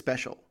nothing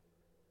special.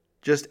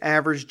 Just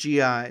average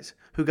GIs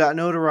who got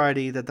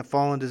notoriety that the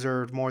fallen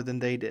deserved more than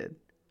they did.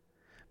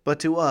 But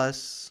to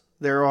us,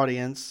 their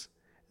audience,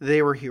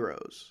 they were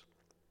heroes.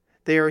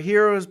 They are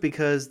heroes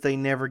because they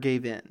never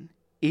gave in,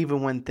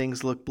 even when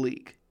things looked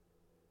bleak.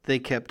 They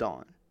kept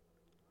on.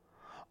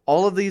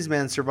 All of these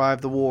men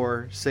survived the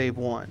war, save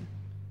one.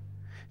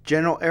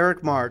 General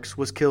Erich Marks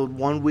was killed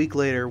 1 week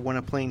later when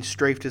a plane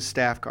strafed his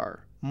staff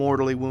car,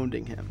 mortally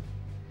wounding him.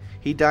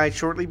 He died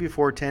shortly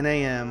before 10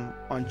 a.m.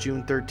 on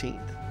June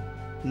 13th,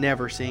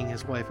 never seeing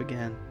his wife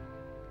again.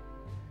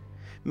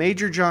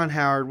 Major John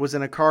Howard was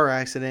in a car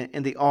accident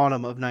in the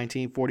autumn of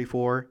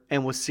 1944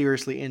 and was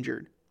seriously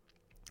injured.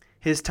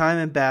 His time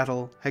in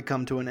battle had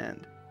come to an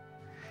end.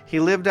 He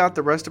lived out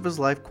the rest of his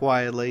life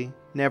quietly,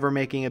 never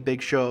making a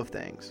big show of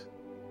things.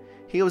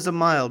 He was a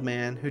mild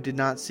man who did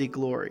not seek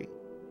glory.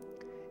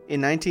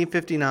 In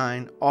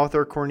 1959,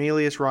 author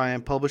Cornelius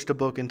Ryan published a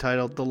book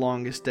entitled The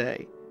Longest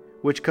Day,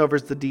 which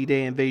covers the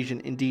D-Day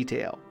invasion in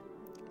detail.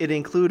 It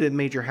included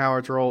Major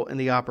Howard's role in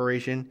the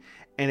operation,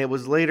 and it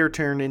was later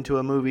turned into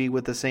a movie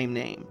with the same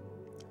name.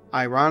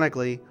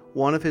 Ironically,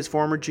 one of his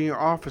former junior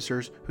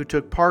officers who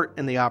took part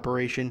in the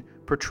operation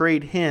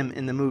portrayed him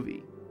in the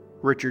movie,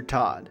 Richard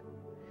Todd.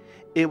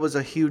 It was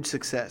a huge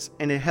success,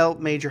 and it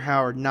helped Major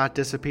Howard not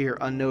disappear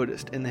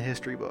unnoticed in the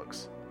history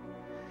books.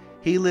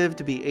 He lived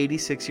to be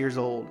 86 years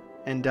old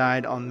and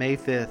died on May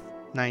 5th,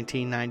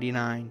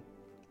 1999.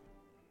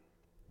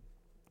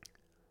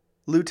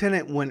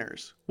 Lieutenant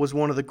Winters was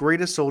one of the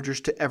greatest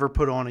soldiers to ever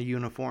put on a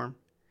uniform.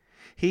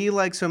 He,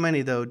 like so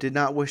many though, did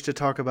not wish to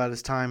talk about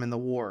his time in the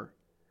war.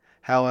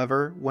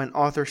 However, when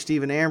author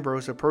Stephen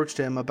Ambrose approached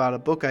him about a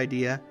book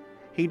idea,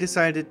 he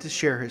decided to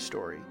share his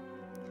story.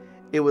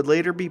 It would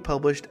later be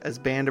published as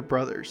Band of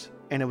Brothers,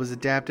 and it was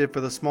adapted for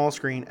the small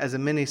screen as a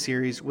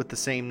miniseries with the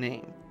same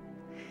name.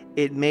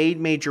 It made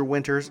Major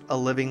Winters a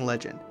living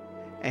legend,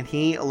 and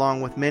he,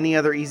 along with many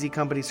other Easy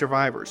Company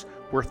survivors,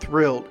 were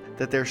thrilled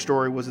that their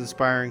story was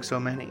inspiring so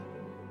many.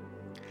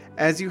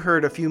 As you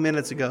heard a few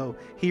minutes ago,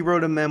 he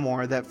wrote a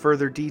memoir that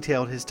further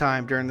detailed his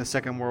time during the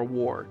Second World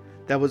War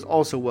that was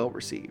also well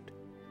received.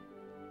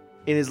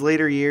 In his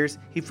later years,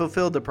 he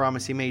fulfilled the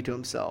promise he made to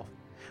himself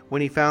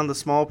when he found the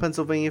small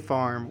Pennsylvania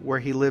farm where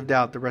he lived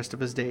out the rest of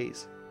his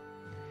days.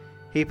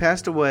 He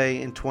passed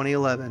away in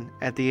 2011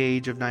 at the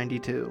age of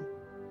 92.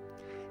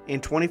 In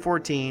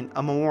 2014,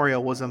 a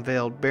memorial was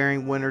unveiled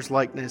bearing Winters'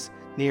 likeness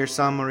near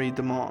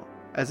Saint-Marie-de-Mont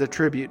as a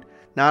tribute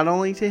not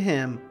only to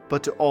him,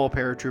 but to all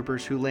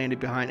paratroopers who landed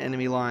behind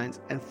enemy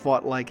lines and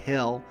fought like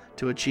hell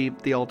to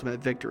achieve the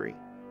ultimate victory.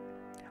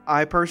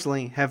 I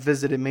personally have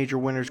visited Major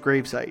Winters'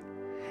 gravesite,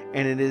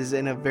 and it is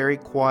in a very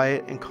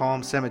quiet and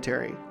calm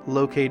cemetery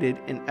located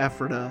in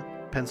Ephrata,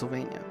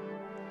 Pennsylvania.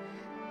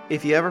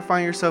 If you ever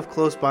find yourself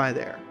close by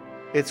there,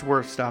 it's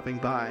worth stopping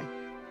by.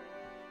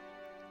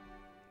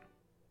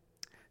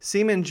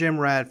 Seaman Jim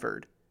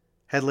Radford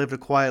had lived a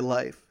quiet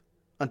life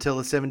until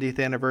the 70th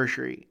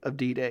anniversary of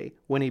D-Day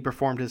when he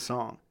performed his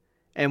song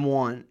and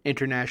won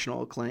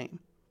international acclaim.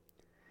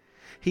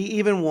 He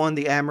even won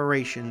the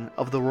admiration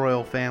of the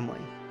royal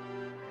family.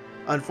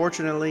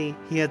 Unfortunately,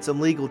 he had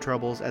some legal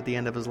troubles at the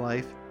end of his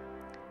life.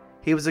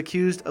 He was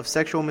accused of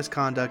sexual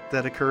misconduct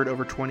that occurred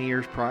over 20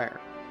 years prior.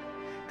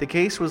 The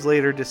case was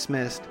later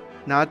dismissed,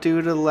 not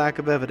due to the lack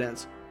of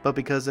evidence, but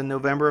because in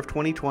November of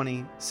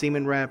 2020,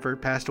 Seaman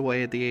Radford passed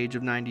away at the age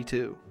of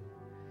 92.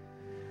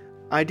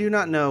 I do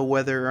not know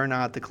whether or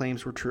not the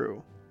claims were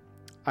true.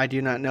 I do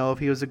not know if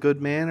he was a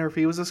good man or if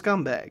he was a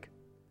scumbag.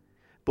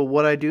 But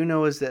what I do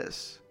know is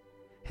this: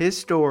 his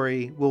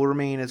story will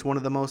remain as one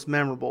of the most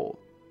memorable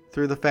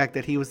through the fact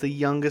that he was the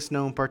youngest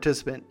known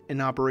participant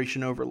in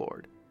Operation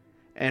Overlord,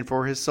 and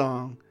for his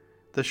song,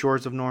 The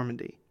Shores of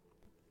Normandy.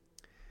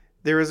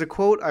 There is a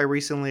quote I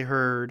recently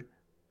heard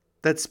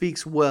that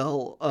speaks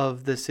well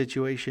of this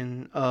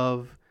situation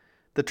of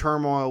the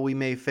turmoil we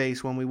may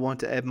face when we want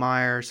to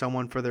admire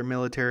someone for their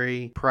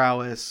military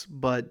prowess,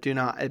 but do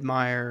not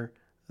admire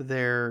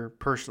their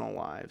personal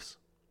lives.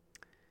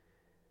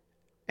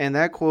 And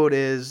that quote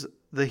is,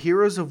 "The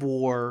heroes of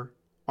war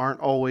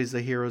aren't always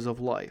the heroes of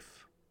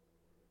life."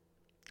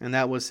 And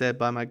that was said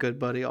by my good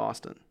buddy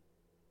Austin.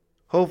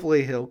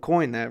 Hopefully he'll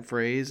coin that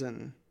phrase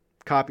and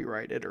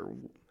copyright it, or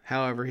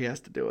however he has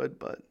to do it,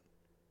 but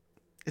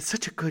it's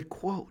such a good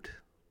quote.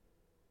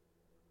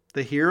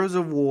 The heroes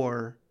of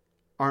war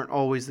aren't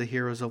always the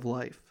heroes of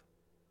life.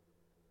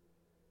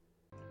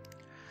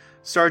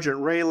 Sergeant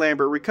Ray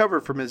Lambert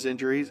recovered from his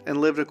injuries and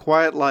lived a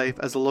quiet life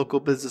as a local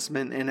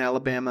businessman in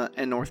Alabama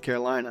and North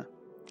Carolina.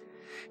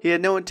 He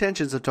had no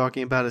intentions of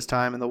talking about his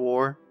time in the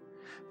war,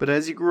 but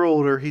as he grew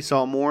older, he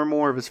saw more and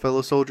more of his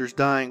fellow soldiers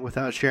dying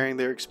without sharing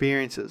their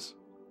experiences.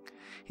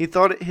 He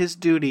thought it his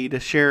duty to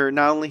share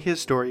not only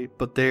his story,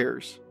 but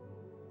theirs,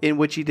 in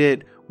which he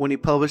did when he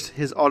published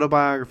his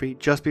autobiography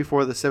just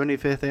before the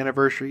 75th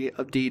anniversary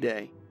of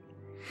D-Day.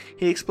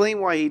 He explained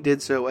why he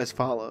did so as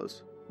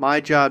follows: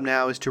 "My job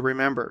now is to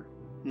remember,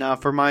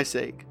 not for my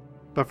sake,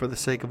 but for the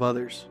sake of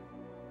others."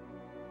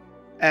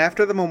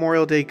 After the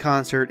Memorial Day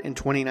concert in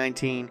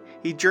 2019,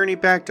 he journeyed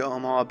back to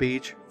Omaha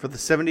Beach for the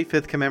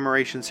 75th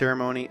commemoration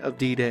ceremony of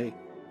D-Day.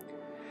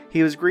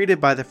 He was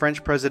greeted by the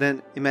French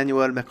President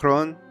Emmanuel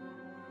Macron,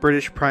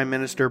 British Prime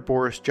Minister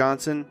Boris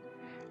Johnson,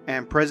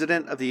 and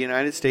President of the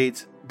United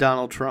States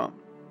Donald Trump,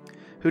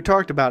 who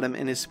talked about him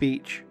in his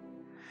speech.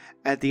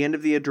 At the end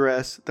of the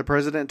address, the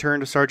President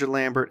turned to Sergeant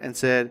Lambert and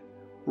said,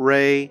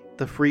 "Ray,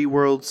 the free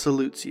world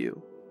salutes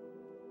you."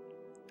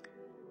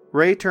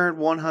 Ray turned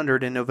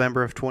 100 in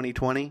November of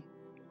 2020,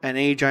 an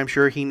age I'm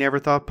sure he never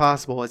thought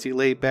possible as he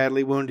lay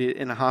badly wounded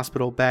in a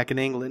hospital back in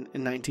England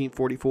in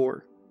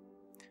 1944.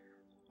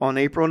 On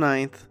April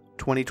 9th,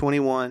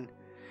 2021,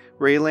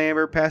 Ray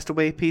Lambert passed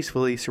away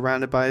peacefully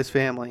surrounded by his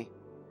family.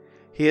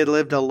 He had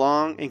lived a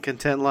long and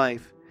content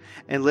life,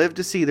 and lived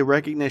to see the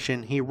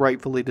recognition he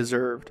rightfully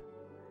deserved.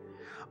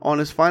 On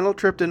his final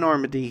trip to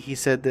Normandy, he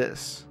said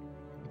this: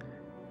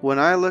 "When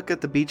I look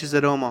at the beaches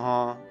at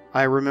Omaha,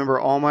 I remember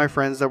all my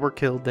friends that were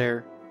killed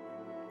there.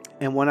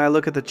 And when I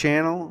look at the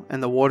channel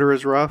and the water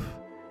is rough,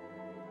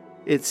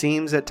 it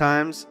seems at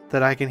times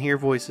that I can hear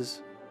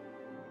voices.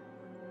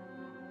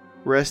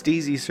 Rest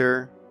easy,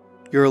 sir.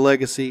 Your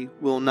legacy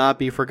will not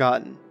be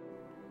forgotten."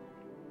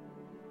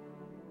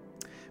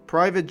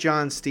 Private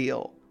John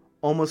Steele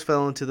almost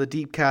fell into the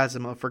deep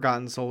chasm of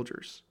forgotten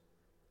soldiers.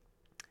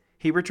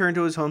 He returned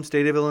to his home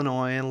state of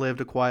Illinois and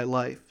lived a quiet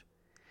life.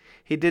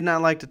 He did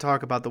not like to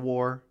talk about the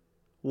war.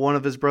 One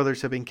of his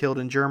brothers had been killed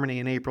in Germany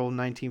in April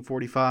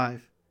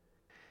 1945.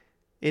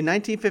 In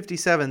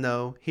 1957,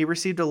 though, he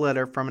received a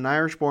letter from an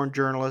Irish-born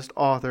journalist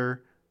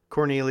author,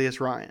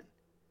 Cornelius Ryan.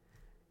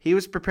 He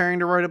was preparing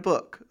to write a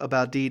book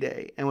about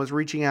D-Day and was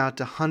reaching out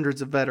to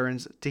hundreds of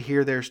veterans to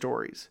hear their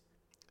stories,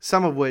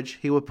 some of which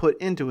he would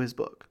put into his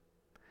book.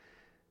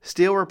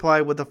 Steele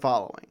replied with the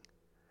following: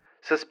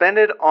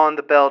 "Suspended on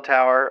the bell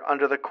tower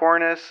under the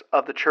cornice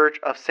of the Church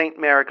of St.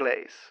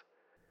 Mary-Glaise."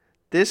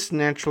 This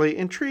naturally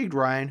intrigued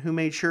Ryan, who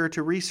made sure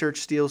to research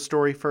Steele's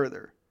story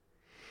further.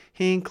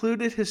 He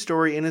included his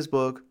story in his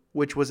book,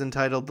 which was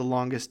entitled The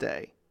Longest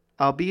Day.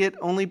 Albeit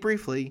only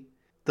briefly,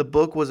 the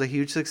book was a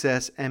huge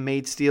success and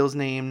made Steele's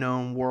name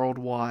known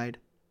worldwide.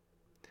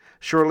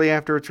 Shortly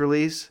after its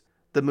release,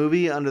 the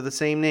movie under the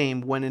same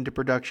name went into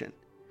production.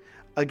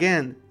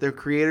 Again, the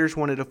creators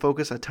wanted to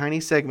focus a tiny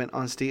segment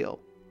on Steele.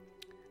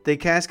 They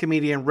cast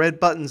comedian Red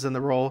Buttons in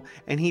the role,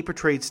 and he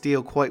portrayed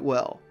Steele quite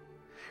well.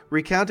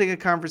 Recounting a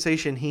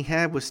conversation he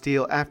had with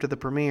Steele after the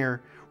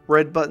premiere,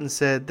 Red Buttons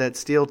said that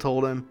Steele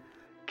told him,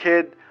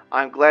 "Kid,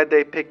 I'm glad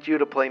they picked you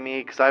to play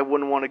me because I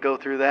wouldn't want to go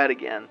through that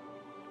again."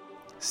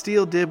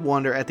 Steele did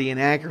wonder at the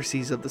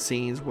inaccuracies of the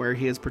scenes where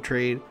he is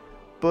portrayed,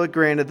 but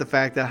granted the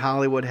fact that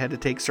Hollywood had to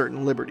take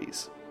certain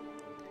liberties.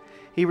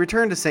 He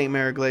returned to St.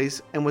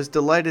 Mary-Glaise and was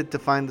delighted to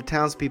find the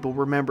townspeople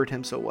remembered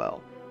him so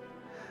well.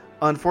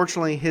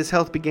 Unfortunately, his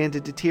health began to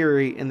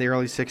deteriorate in the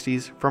early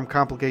 60s from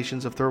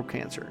complications of throat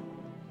cancer.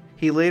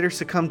 He later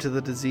succumbed to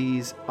the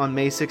disease on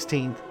May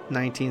 16,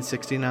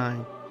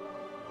 1969.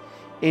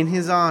 In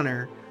his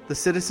honor, the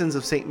citizens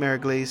of St.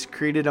 Mary-Glaise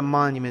created a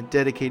monument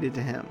dedicated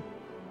to him.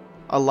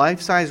 A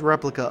life-size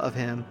replica of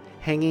him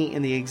hanging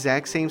in the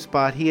exact same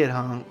spot he had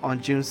hung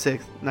on June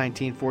 6,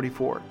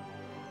 1944.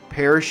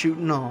 Parachute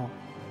and all.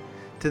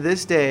 To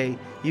this day,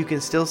 you can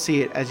still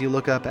see it as you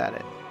look up at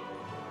it.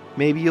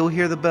 Maybe you'll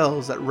hear the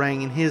bells that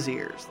rang in his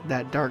ears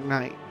that dark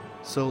night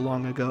so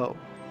long ago.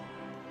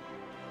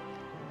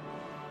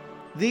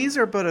 These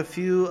are but a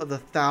few of the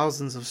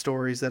thousands of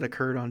stories that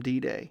occurred on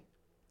D-Day.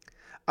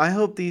 I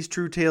hope these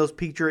true tales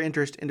piqued your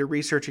interest into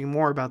researching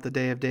more about the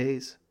Day of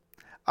Days.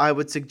 I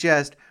would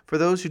suggest, for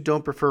those who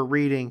don't prefer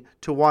reading,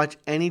 to watch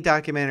any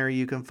documentary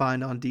you can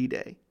find on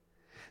D-Day.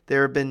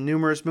 There have been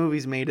numerous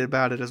movies made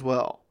about it as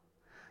well.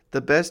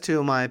 The best two,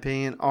 in my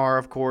opinion, are,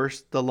 of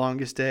course, The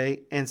Longest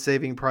Day and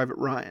Saving Private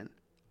Ryan.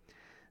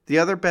 The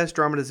other best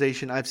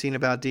dramatization I've seen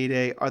about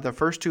D-Day are the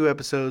first 2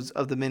 episodes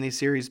of the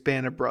miniseries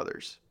Band of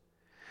Brothers.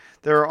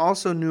 There are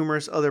also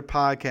numerous other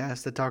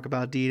podcasts that talk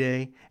about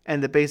D-Day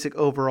and the basic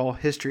overall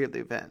history of the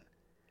event.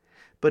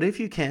 But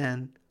if you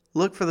can,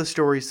 look for the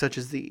stories such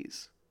as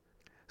these.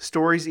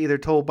 Stories either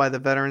told by the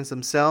veterans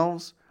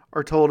themselves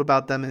or told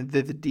about them in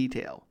vivid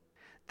detail.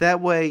 That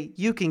way,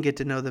 you can get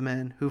to know the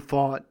men who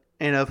fought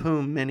and of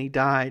whom many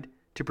died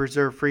to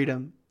preserve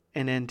freedom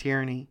and end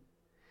tyranny.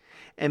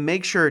 And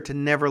make sure to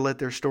never let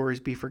their stories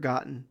be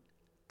forgotten.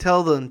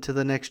 Tell them to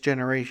the next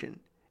generation.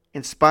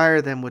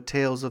 Inspire them with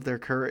tales of their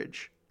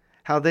courage.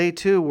 How they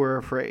too were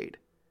afraid,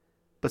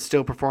 but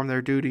still performed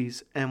their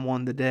duties and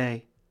won the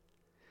day.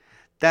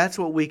 That's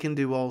what we can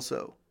do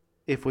also,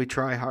 if we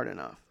try hard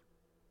enough.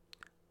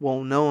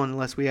 Won't know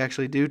unless we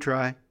actually do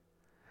try.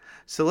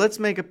 So let's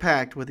make a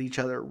pact with each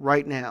other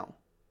right now.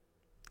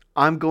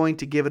 I'm going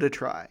to give it a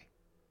try.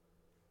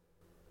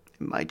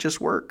 It might just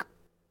work.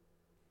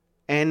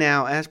 And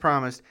now, as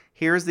promised,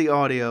 here is the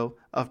audio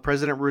of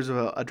President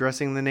Roosevelt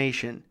addressing the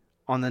nation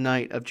on the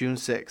night of June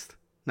 6th,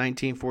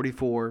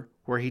 1944,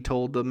 where he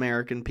told the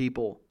American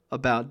people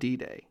about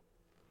D-Day.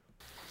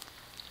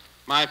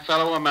 My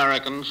fellow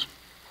Americans,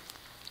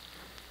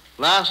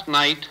 last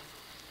night,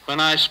 when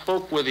I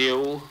spoke with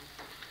you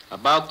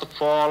about the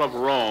fall of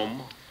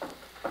Rome,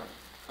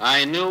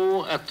 I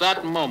knew at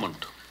that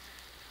moment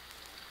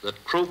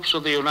that troops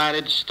of the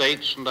United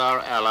States and our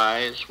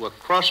allies were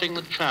crossing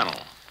the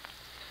Channel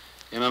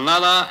in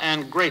another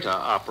and greater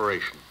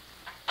operation.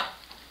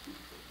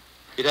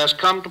 It has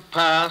come to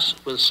pass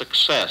with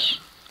success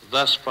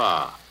thus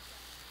far.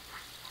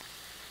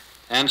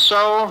 And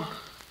so,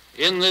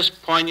 in this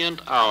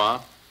poignant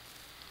hour,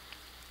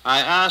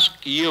 I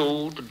ask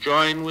you to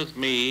join with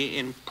me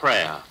in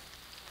prayer.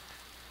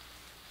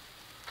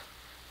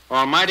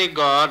 Almighty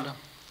God,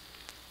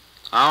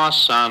 our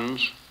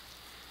sons,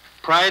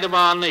 pride of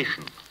our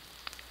nation,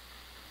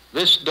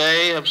 this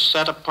day have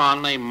set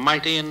upon a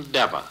mighty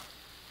endeavor,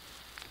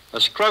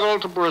 a struggle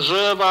to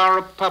preserve our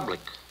republic,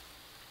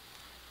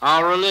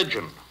 our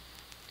religion,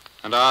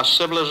 and our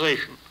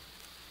civilization,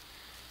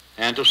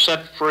 and to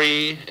set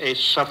free a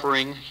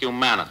suffering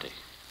humanity.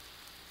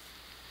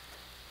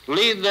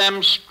 Lead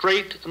them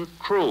straight and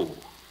true.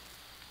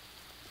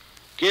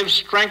 Give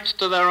strength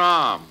to their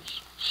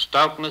arms,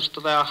 stoutness to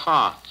their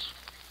hearts,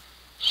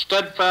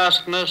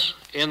 steadfastness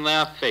in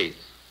their faith.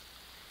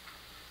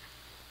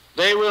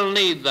 They will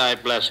need thy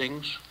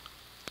blessings.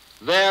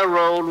 Their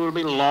road will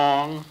be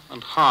long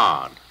and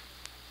hard.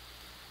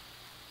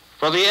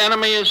 For the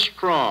enemy is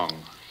strong.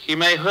 He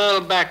may hurl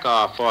back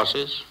our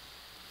forces.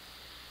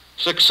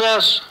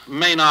 Success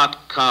may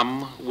not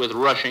come with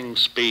rushing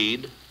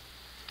speed,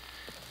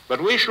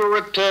 but we shall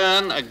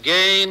return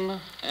again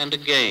and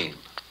again.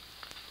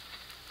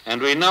 And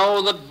we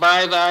know that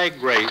by thy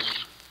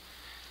grace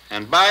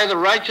and by the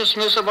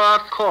righteousness of our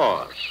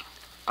cause,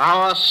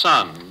 our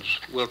sons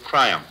will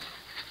triumph.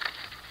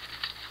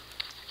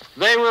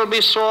 They will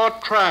be sore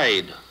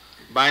tried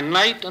by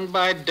night and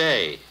by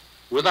day,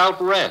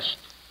 without rest,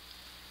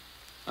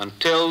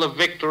 until the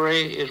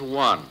victory is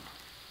won.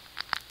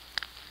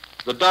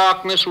 The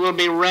darkness will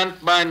be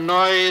rent by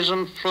noise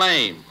and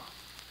flame.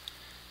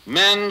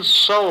 Men's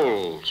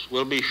souls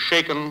will be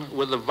shaken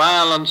with the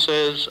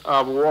violences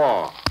of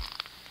war.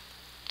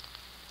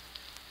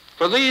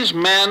 For these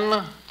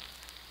men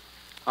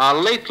are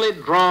lately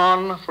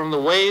drawn from the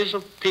ways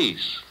of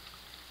peace.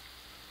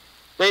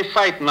 They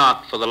fight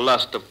not for the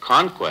lust of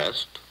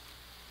conquest.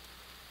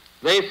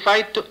 They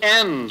fight to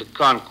end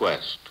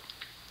conquest.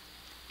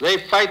 They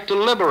fight to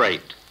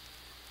liberate.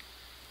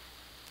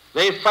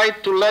 They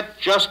fight to let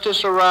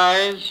justice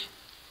arise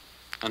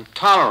and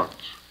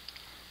tolerance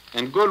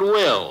and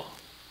goodwill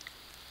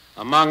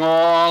among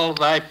all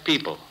thy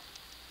people.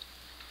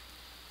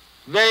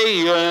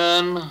 They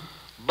yearn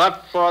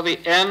but for the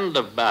end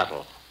of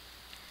battle,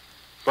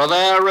 for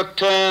their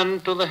return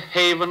to the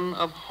haven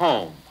of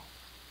home.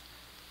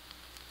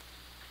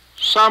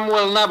 Some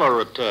will never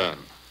return.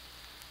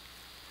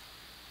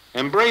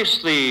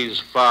 Embrace these,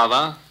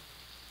 Father,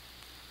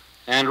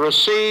 and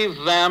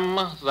receive them,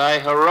 thy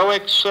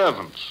heroic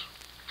servants,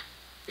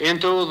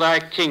 into thy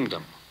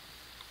kingdom.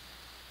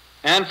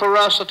 And for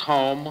us at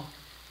home,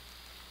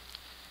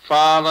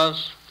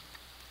 fathers,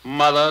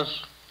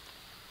 mothers,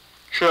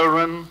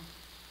 children,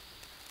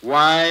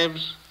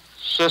 wives,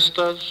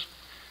 sisters,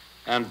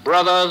 and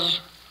brothers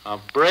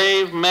of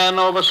brave men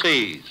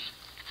overseas,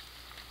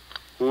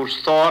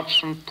 whose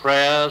thoughts and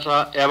prayers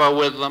are ever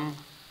with them,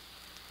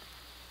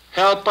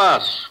 help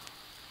us,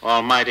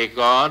 Almighty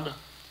God,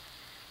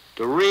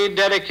 to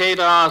rededicate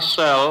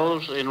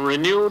ourselves in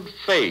renewed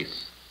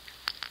faith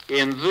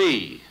in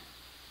thee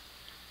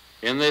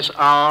in this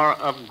hour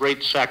of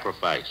great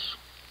sacrifice.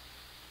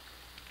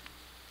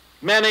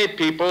 Many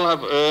people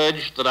have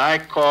urged that I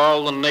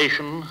call the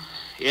nation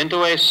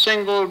into a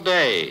single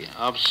day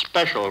of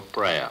special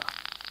prayer.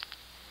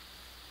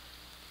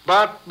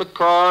 But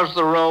because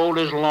the road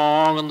is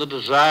long and the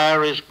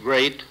desire is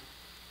great,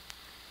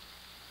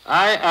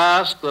 I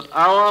ask that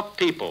our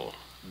people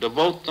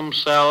devote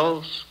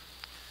themselves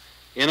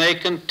in a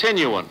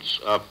continuance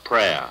of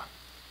prayer.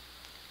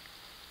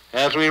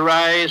 As we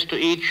rise to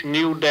each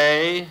new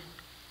day,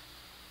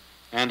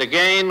 and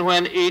again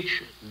when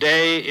each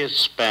day is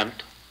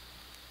spent,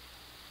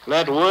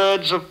 let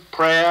words of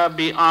prayer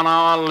be on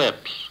our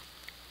lips,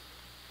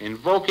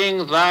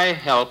 invoking thy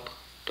help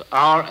to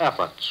our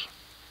efforts.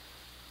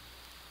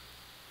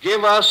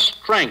 Give us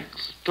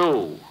strength,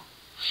 too,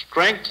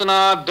 strength in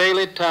our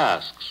daily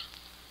tasks,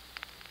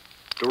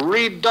 to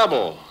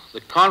redouble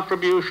the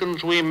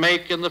contributions we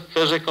make in the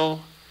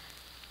physical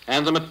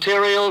and the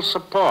material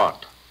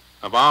support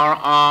of our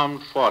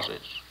armed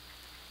forces.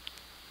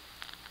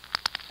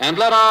 And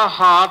let our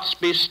hearts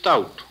be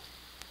stout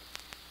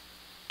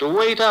to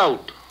wait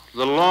out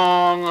the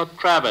long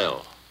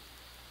travail,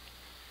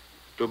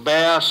 to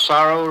bear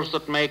sorrows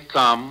that may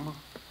come,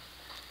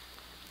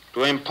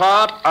 to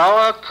impart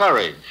our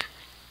courage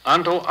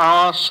unto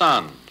our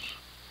sons,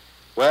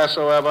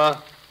 wheresoever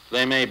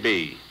they may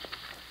be.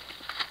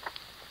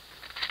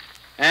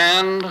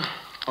 And,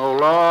 O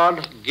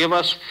Lord, give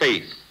us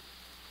faith.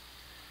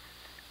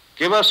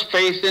 Give us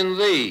faith in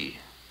Thee,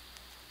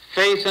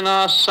 faith in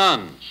our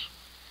sons,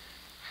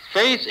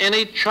 faith in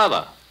each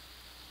other,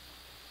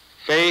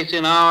 faith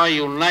in our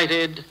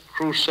united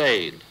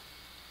crusade.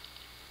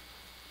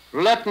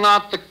 Let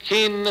not the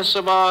keenness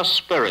of our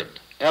spirit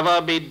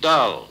ever be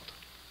dulled.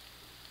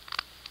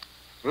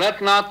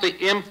 Let not the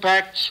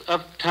impacts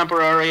of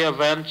temporary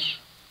events,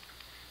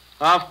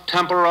 of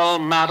temporal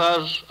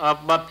matters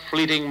of but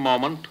fleeting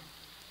moment,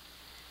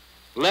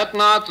 let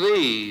not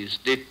these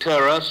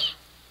deter us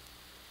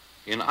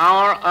in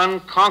our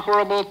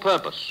unconquerable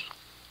purpose.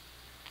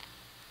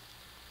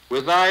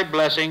 With thy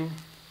blessing,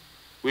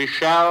 we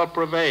shall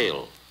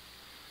prevail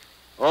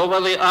over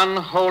the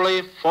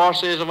unholy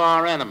forces of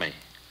our enemy.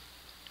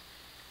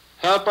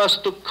 Help us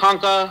to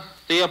conquer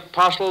the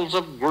apostles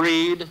of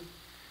greed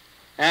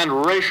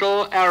and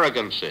racial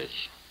arrogances.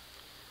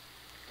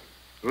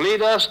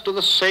 Lead us to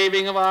the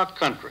saving of our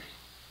country,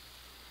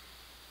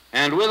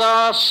 and with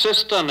our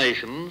sister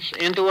nations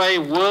into a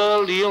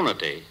world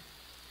unity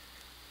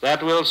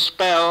that will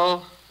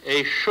spell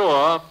a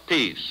sure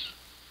peace,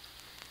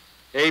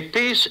 a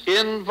peace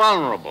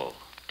invulnerable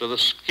to the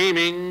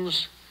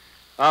schemings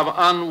of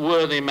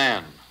unworthy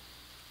men,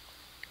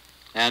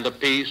 and a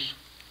peace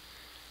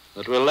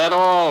that will let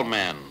all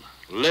men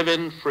live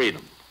in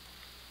freedom,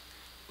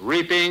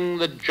 reaping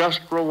the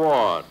just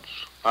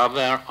rewards of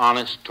their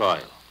honest toil.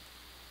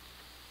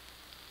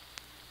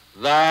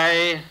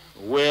 Thy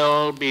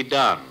will be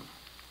done,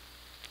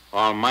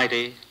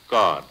 Almighty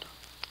God.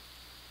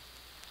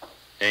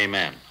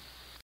 Amen.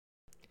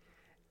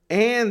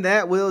 And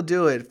that will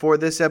do it for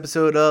this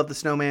episode of the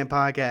Snowman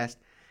Podcast.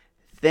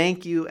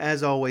 Thank you,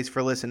 as always,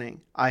 for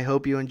listening. I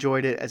hope you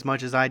enjoyed it as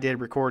much as I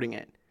did recording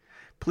it.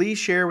 Please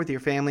share with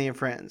your family and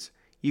friends.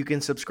 You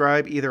can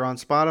subscribe either on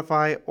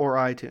Spotify or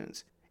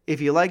iTunes.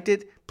 If you liked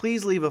it,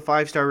 please leave a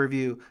 5-star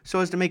review so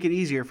as to make it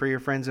easier for your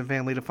friends and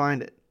family to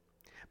find it.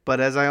 But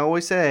as I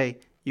always say,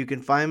 you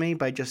can find me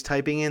by just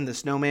typing in the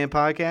Snowman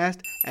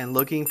Podcast and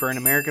looking for an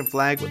American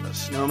flag with a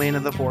snowman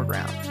in the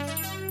foreground.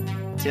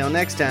 Till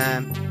next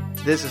time,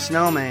 this is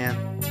Snowman,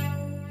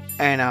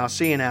 and I'll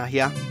see you now,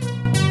 yeah?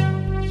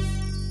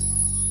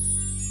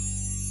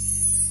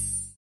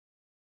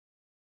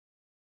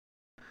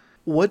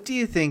 What do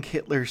you think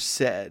Hitler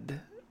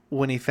said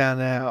when he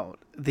found out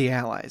the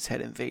Allies had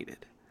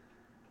invaded?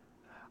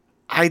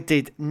 I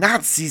did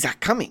not see that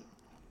coming.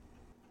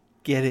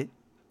 Get it?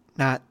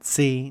 Not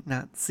see.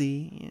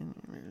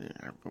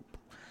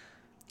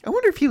 I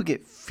wonder if he would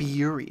get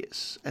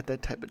furious at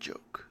that type of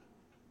joke.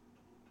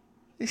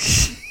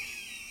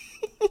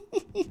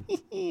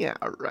 Yeah,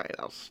 right.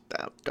 I'll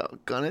stop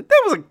doggone it.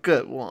 That was a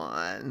good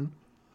one.